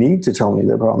feel they need to tell me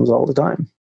their problems all the time.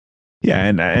 Yeah.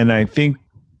 And I think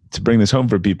to bring this home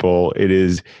for people, it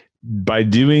is by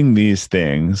doing these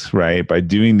things, right? By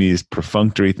doing these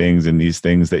perfunctory things and these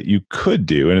things that you could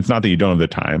do. And it's not that you don't have the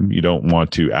time. You don't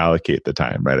want to allocate the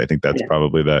time, right? I think that's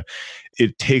probably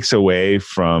it takes away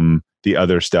from the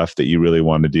other stuff that you really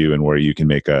want to do and where you can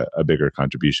make a bigger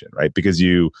contribution, right? Because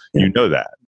you know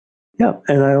that. Yeah.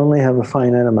 And I only have a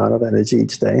finite amount of energy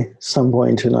each day. Some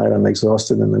point tonight, I'm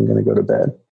exhausted and I'm going to go to bed.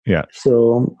 Yeah.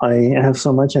 So I have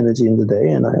so much energy in the day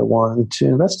and I want to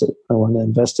invest it. I want to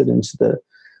invest it into the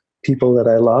people that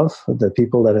I love, the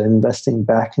people that are investing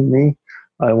back in me.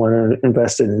 I want to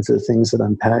invest it into things that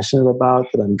I'm passionate about,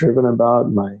 that I'm driven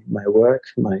about, my work,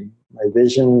 my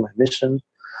vision, my mission.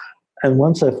 And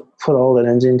once I've put all that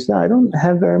energy into that, I don't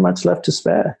have very much left to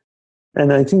spare.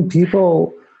 And I think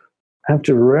people have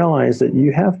to realize that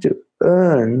you have to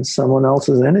earn someone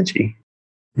else's energy.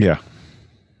 Yeah.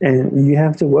 And you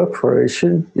have to work for it.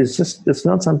 It's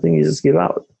not something you just give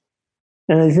out.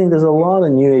 And I think there's a lot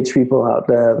of New Age people out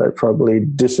there that probably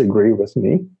disagree with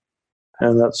me.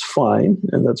 And that's fine.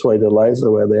 And that's why their lives are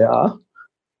where they are.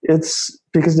 It's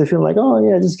because they feel like, oh,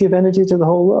 yeah, just give energy to the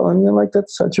whole world. And you're like,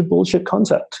 that's such a bullshit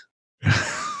concept.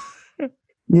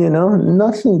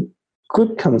 Nothing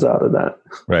good comes out of that.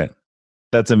 Right.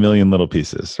 That's a million little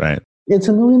pieces, right? It's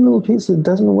a million little pieces. It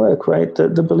doesn't work, right?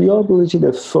 Your ability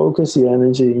to focus your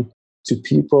energy to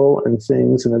people and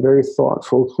things in a very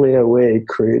thoughtful, clear way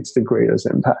creates the greatest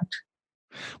impact.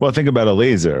 Well, think about a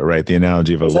laser, right? The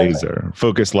analogy of a laser.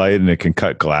 Focus light and it can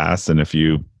cut glass. And if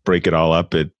you break it all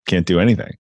up, it can't do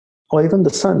anything. Or even the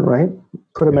sun, right?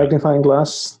 Put a magnifying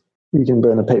glass, you can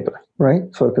burn a paper, right?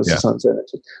 Focus the sun's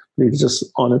energy. Leave it just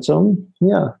on its own,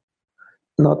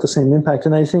 not the same impact.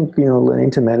 And I think,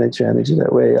 learning to manage your energy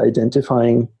that way,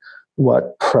 identifying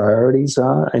what priorities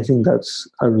are, I think that's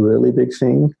a really big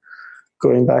thing.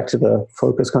 Going back to the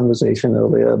focus conversation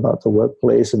earlier about the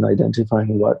workplace and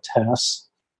identifying what tasks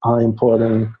are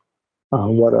important,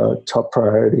 what are top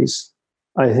priorities.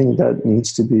 I think that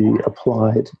needs to be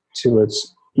applied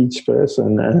towards each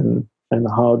person and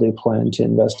how they plan to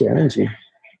invest their energy.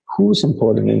 Who's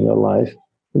important in your life?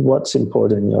 What's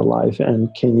important in your life? And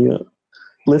can you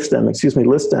list them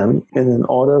in an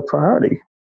order of priority?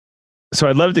 So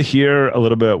I'd love to hear a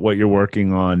little bit what you're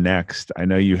working on next. I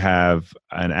know you have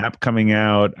an app coming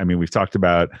out. I mean, we've talked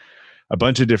about a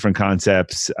bunch of different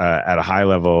concepts at a high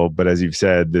level, but as you've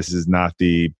said, this is not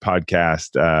the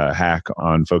podcast hack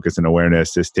on focus and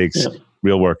awareness. This takes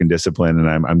real work and discipline,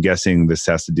 and I'm guessing this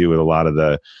has to do with a lot of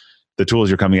the tools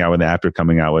you're coming out with, the app you're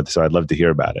coming out with. So I'd love to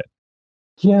hear about it.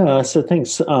 Yeah, so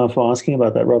thanks for asking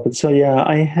about that, Robert. So yeah,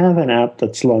 I have an app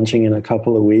that's launching in a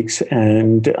couple of weeks,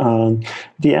 and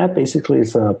the app basically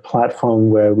is a platform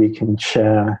where we can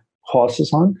share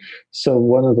courses on. So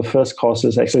one of the first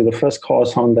courses, actually the first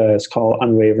course on there is called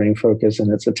Unwavering Focus,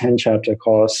 and it's a 10-chapter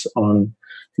course on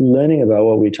learning about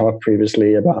what we talked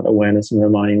previously about awareness in the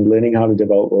mind, learning how to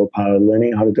develop willpower,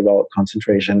 learning how to develop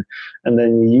concentration, and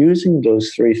then using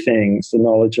those three things, the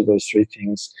knowledge of those three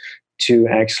things, to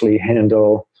actually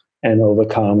handle and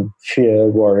overcome fear,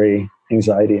 worry,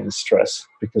 anxiety, and stress.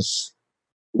 Because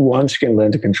once you can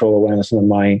learn to control awareness in the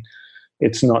mind,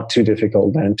 it's not too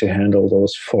difficult then to handle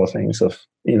those four things of,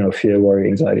 fear, worry,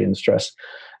 anxiety, and stress.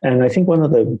 And I think one of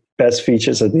the best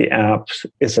features of the app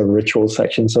is a ritual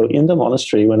section. So in the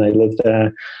monastery, when I lived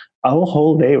there, our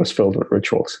whole day was filled with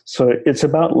rituals. So it's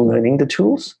about learning the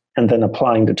tools and then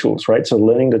applying the tools, right? So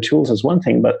learning the tools is one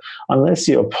thing, but unless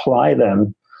you apply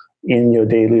them in your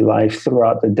daily life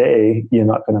throughout the day, you're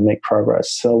not going to make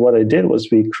progress. So what I did was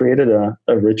we created a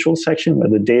ritual section where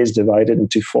the day is divided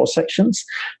into 4 sections: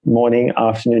 morning,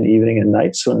 afternoon, evening, and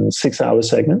night, so in 6-hour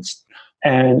segments.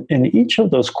 And in each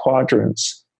of those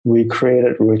quadrants, we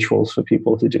created rituals for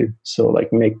people to do. So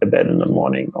like make the bed in the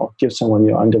morning or give someone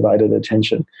your undivided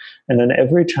attention. And then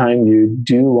every time you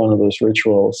do one of those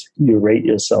rituals, you rate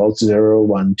yourself 0,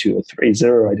 1, 2, or 3.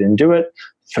 0, I didn't do it.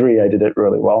 3, I did it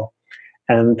really well.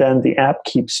 And then the app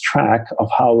keeps track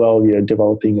of how well you're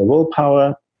developing your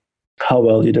willpower, how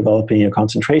well you're developing your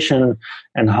concentration,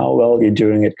 and how well you're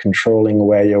doing at controlling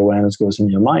where your awareness goes in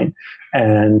your mind.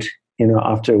 And,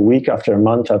 after a week, after a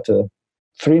month, after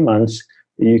 3 months,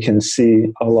 you can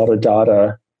see a lot of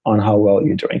data on how well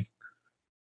you're doing.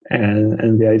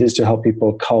 And the idea is to help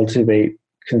people cultivate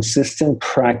consistent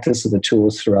practice of the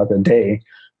tools throughout the day,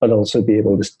 but also be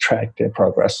able to track their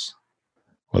progress.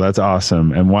 Well, that's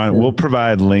awesome. And we'll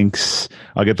provide links.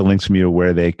 I'll get the links from you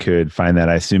where they could find that.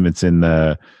 I assume it's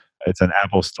it's an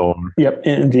Apple Store. Yep,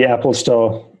 in the Apple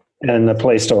Store and the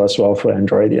Play Store as well for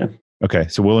Android, yeah. Okay,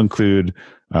 so we'll include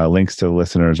links to the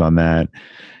listeners on that.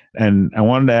 And I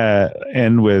wanted to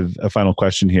end with a final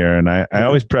question here. And I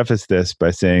always preface this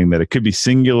by saying that it could be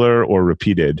singular or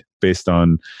repeated based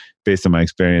on my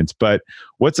experience. But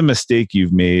what's a mistake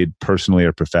you've made personally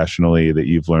or professionally that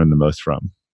you've learned the most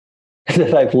from?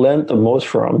 That I've learned the most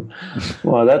from?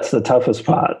 Well, that's the toughest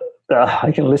part.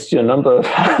 I can list you a number of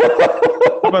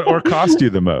or cost you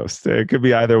the most. It could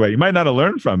be either way. You might not have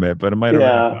learned from it, but it might have.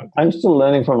 Yeah, I'm still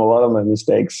learning from a lot of my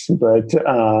mistakes. But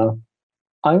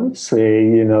I would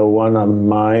say, one of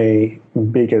my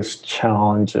biggest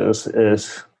challenges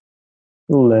is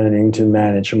learning to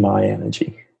manage my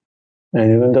energy.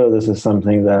 And even though this is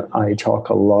something that I talk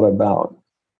a lot about,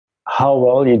 how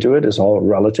well you do it is all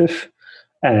relative.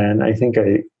 And I think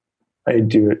I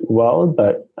do it well,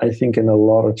 but I think in a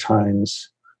lot of times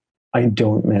I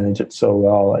don't manage it so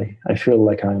well. I feel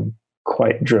like I'm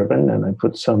quite driven and I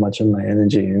put so much of my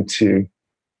energy into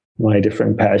my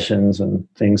different passions and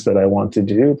things that I want to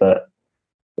do, but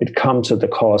it comes at the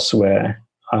cost where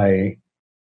I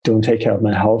don't take care of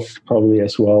my health probably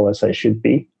as well as I should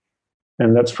be.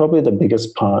 And that's probably the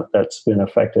biggest part that's been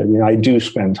affected. I do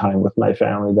spend time with my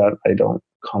family that I don't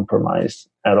compromise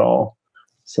at all.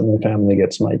 So my family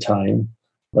gets my time,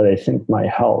 but I think my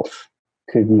health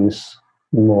could use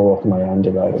more of my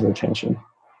undivided attention.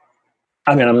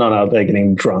 I mean, I'm not out there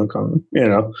getting drunk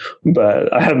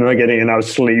but I haven't been getting enough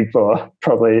sleep or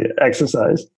probably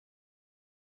exercise.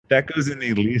 That goes in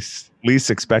the least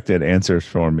expected answers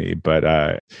for me, but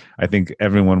I think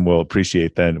everyone will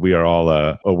appreciate that we are all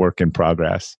a work in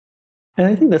progress. And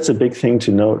I think that's a big thing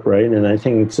to note, right? And I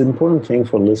think it's an important thing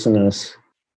for listeners,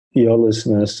 your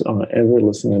listeners, or every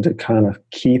listener to kind of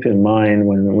keep in mind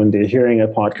when they're hearing a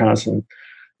podcast, and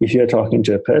if you're talking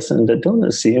to a person, that don't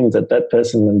assume that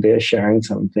person, when they're sharing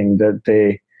something, that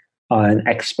they are an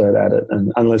expert at it,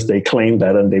 and unless they claim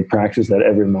that and they practice that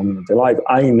every moment of their life.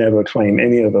 I never claim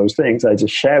any of those things. I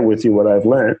just share with you what I've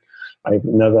learned. I've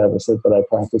never ever said that I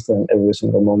practice them every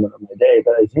single moment of my day.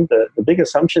 But I think that the big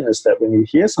assumption is that when you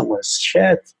hear someone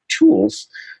share tools,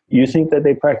 you think that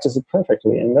they practice it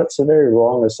perfectly. And that's a very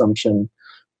wrong assumption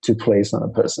to place on a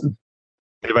person.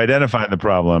 They've identified the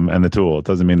problem and the tool. It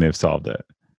doesn't mean they've solved it.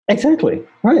 Exactly.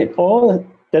 Right. Or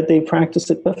that they practice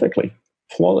it perfectly,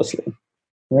 flawlessly.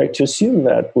 Right. To assume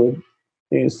that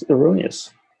is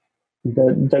erroneous.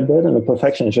 The burden of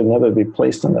perfection should never be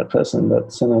placed on that person.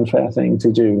 That's an unfair thing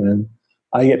to do. And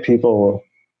I get people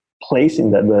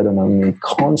placing that burden on me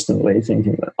constantly,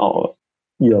 thinking that, oh,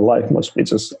 your life must be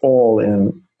just all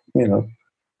in,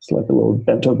 it's like a little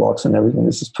bento box and everything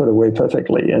is just put away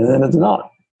perfectly. And then it's not.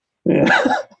 Yeah.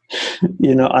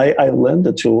 I learned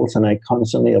the tools and I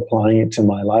constantly applying it to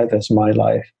my life as my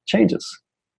life changes.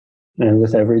 And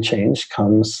with every change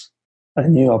comes a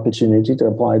new opportunity to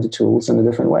apply the tools in a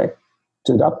different way,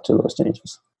 to adapt to those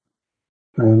changes.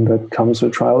 And that comes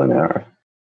with trial and error.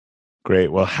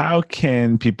 Great. Well, how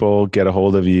can people get a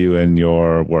hold of you and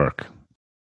your work?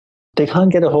 They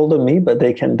can't get a hold of me, but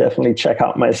they can definitely check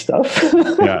out my stuff.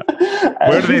 Yeah.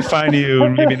 Where do they find you?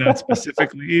 Maybe not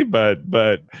specifically, but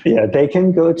yeah, they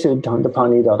can go to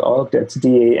dandapani.org. That's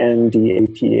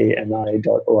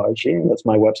DANDAPANI.org. That's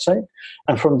my website.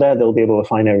 And from there, they'll be able to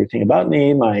find everything about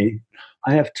me.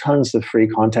 I have tons of free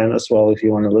content as well if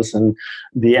you want to listen.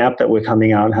 The app that we're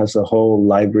coming out has a whole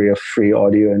library of free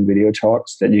audio and video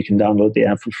talks that you can download the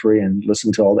app for free and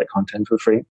listen to all that content for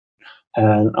free.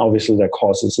 And obviously there are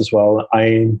courses as well.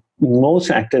 I'm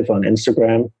most active on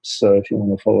Instagram. So if you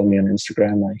want to follow me on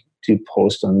Instagram, I do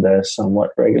post on there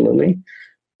somewhat regularly.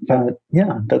 But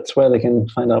yeah, that's where they can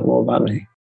find out more about me.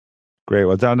 Great.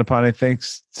 Well, Dandapani,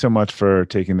 thanks so much for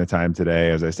taking the time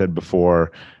today. As I said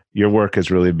before, your work has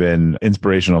really been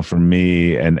inspirational for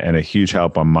me and a huge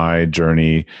help on my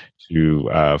journey to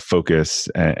focus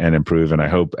and improve. And I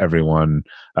hope everyone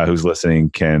who's listening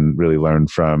can really learn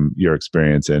from your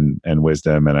experience and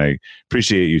wisdom. And I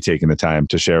appreciate you taking the time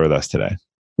to share with us today.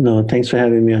 No, thanks for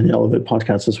having me on the Elevate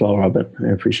podcast as well, Robert. I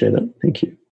appreciate it. Thank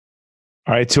you.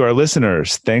 All right, to our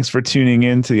listeners, thanks for tuning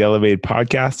in to the Elevate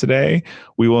podcast today.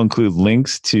 We will include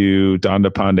links to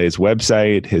Dandapandi's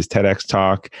website, his TEDx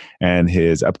talk, and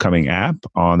his upcoming app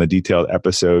on the detailed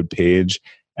episode page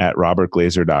at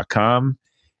robertglazer.com.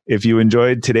 If you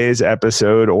enjoyed today's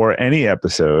episode or any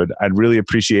episode, I'd really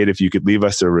appreciate if you could leave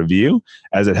us a review,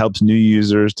 as it helps new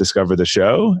users discover the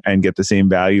show and get the same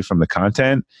value from the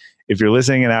content. If you're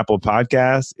listening in Apple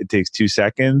Podcasts, it takes 2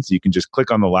 seconds. You can just click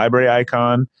on the library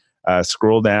icon,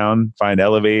 scroll down, find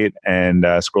Elevate, and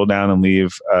scroll down and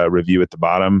leave a review at the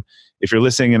bottom. If you're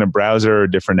listening in a browser or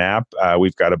a different app,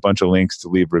 we've got a bunch of links to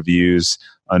leave reviews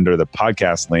under the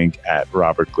podcast link at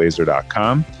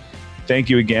robertglazer.com.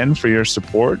 Thank you again for your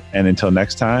support, and until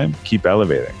next time, keep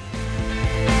elevating.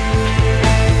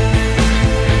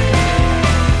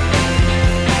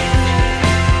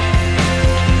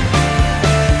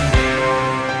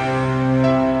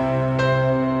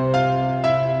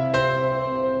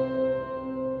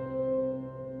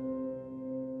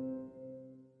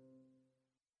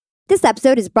 This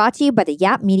episode is brought to you by the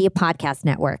Yap Media Podcast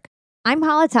Network. I'm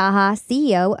Hala Taha,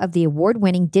 CEO of the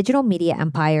award-winning digital media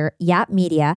empire, Yap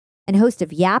Media, and host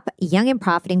of Yap Young and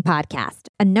Profiting Podcast,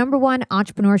 a #1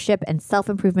 entrepreneurship and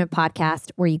self-improvement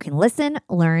podcast where you can listen,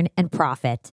 learn, and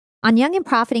profit. On Young and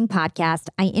Profiting Podcast,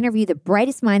 I interview the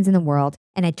brightest minds in the world,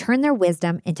 and I turn their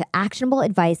wisdom into actionable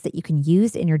advice that you can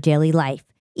use in your daily life.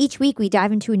 Each week, we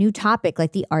dive into a new topic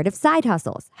like the art of side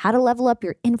hustles, how to level up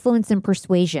your influence and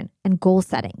persuasion, and goal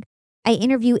setting. I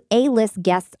interview A-list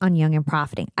guests on Young and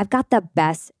Profiting. I've got the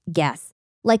best guests,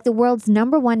 like the world's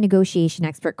 #1 negotiation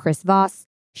expert, Chris Voss,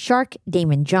 Shark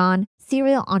Damon John,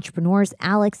 serial entrepreneurs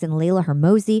Alex and Layla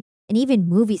Hermosi, and even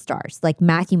movie stars like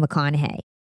Matthew McConaughey.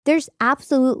 There's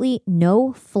absolutely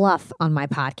no fluff on my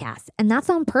podcast, and that's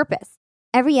on purpose.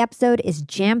 Every episode is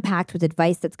jam-packed with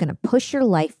advice that's going to push your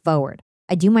life forward.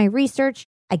 I do my research,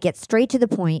 I get straight to the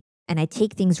point, and I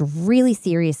take things really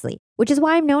seriously, which is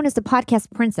why I'm known as the podcast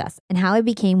princess and how I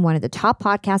became one of the top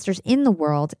podcasters in the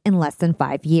world in less than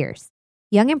 5 years.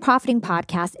 Young and Profiting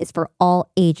Podcast is for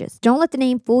all ages. Don't let the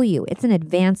name fool you. It's an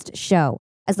advanced show.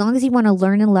 As long as you want to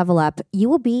learn and level up, you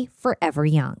will be forever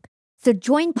young. So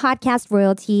join podcast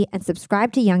royalty and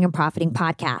subscribe to Young and Profiting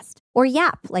Podcast, or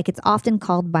YAP, like it's often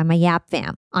called by my YAP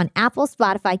fam, on Apple,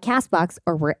 Spotify, CastBox,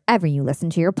 or wherever you listen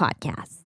to your podcasts.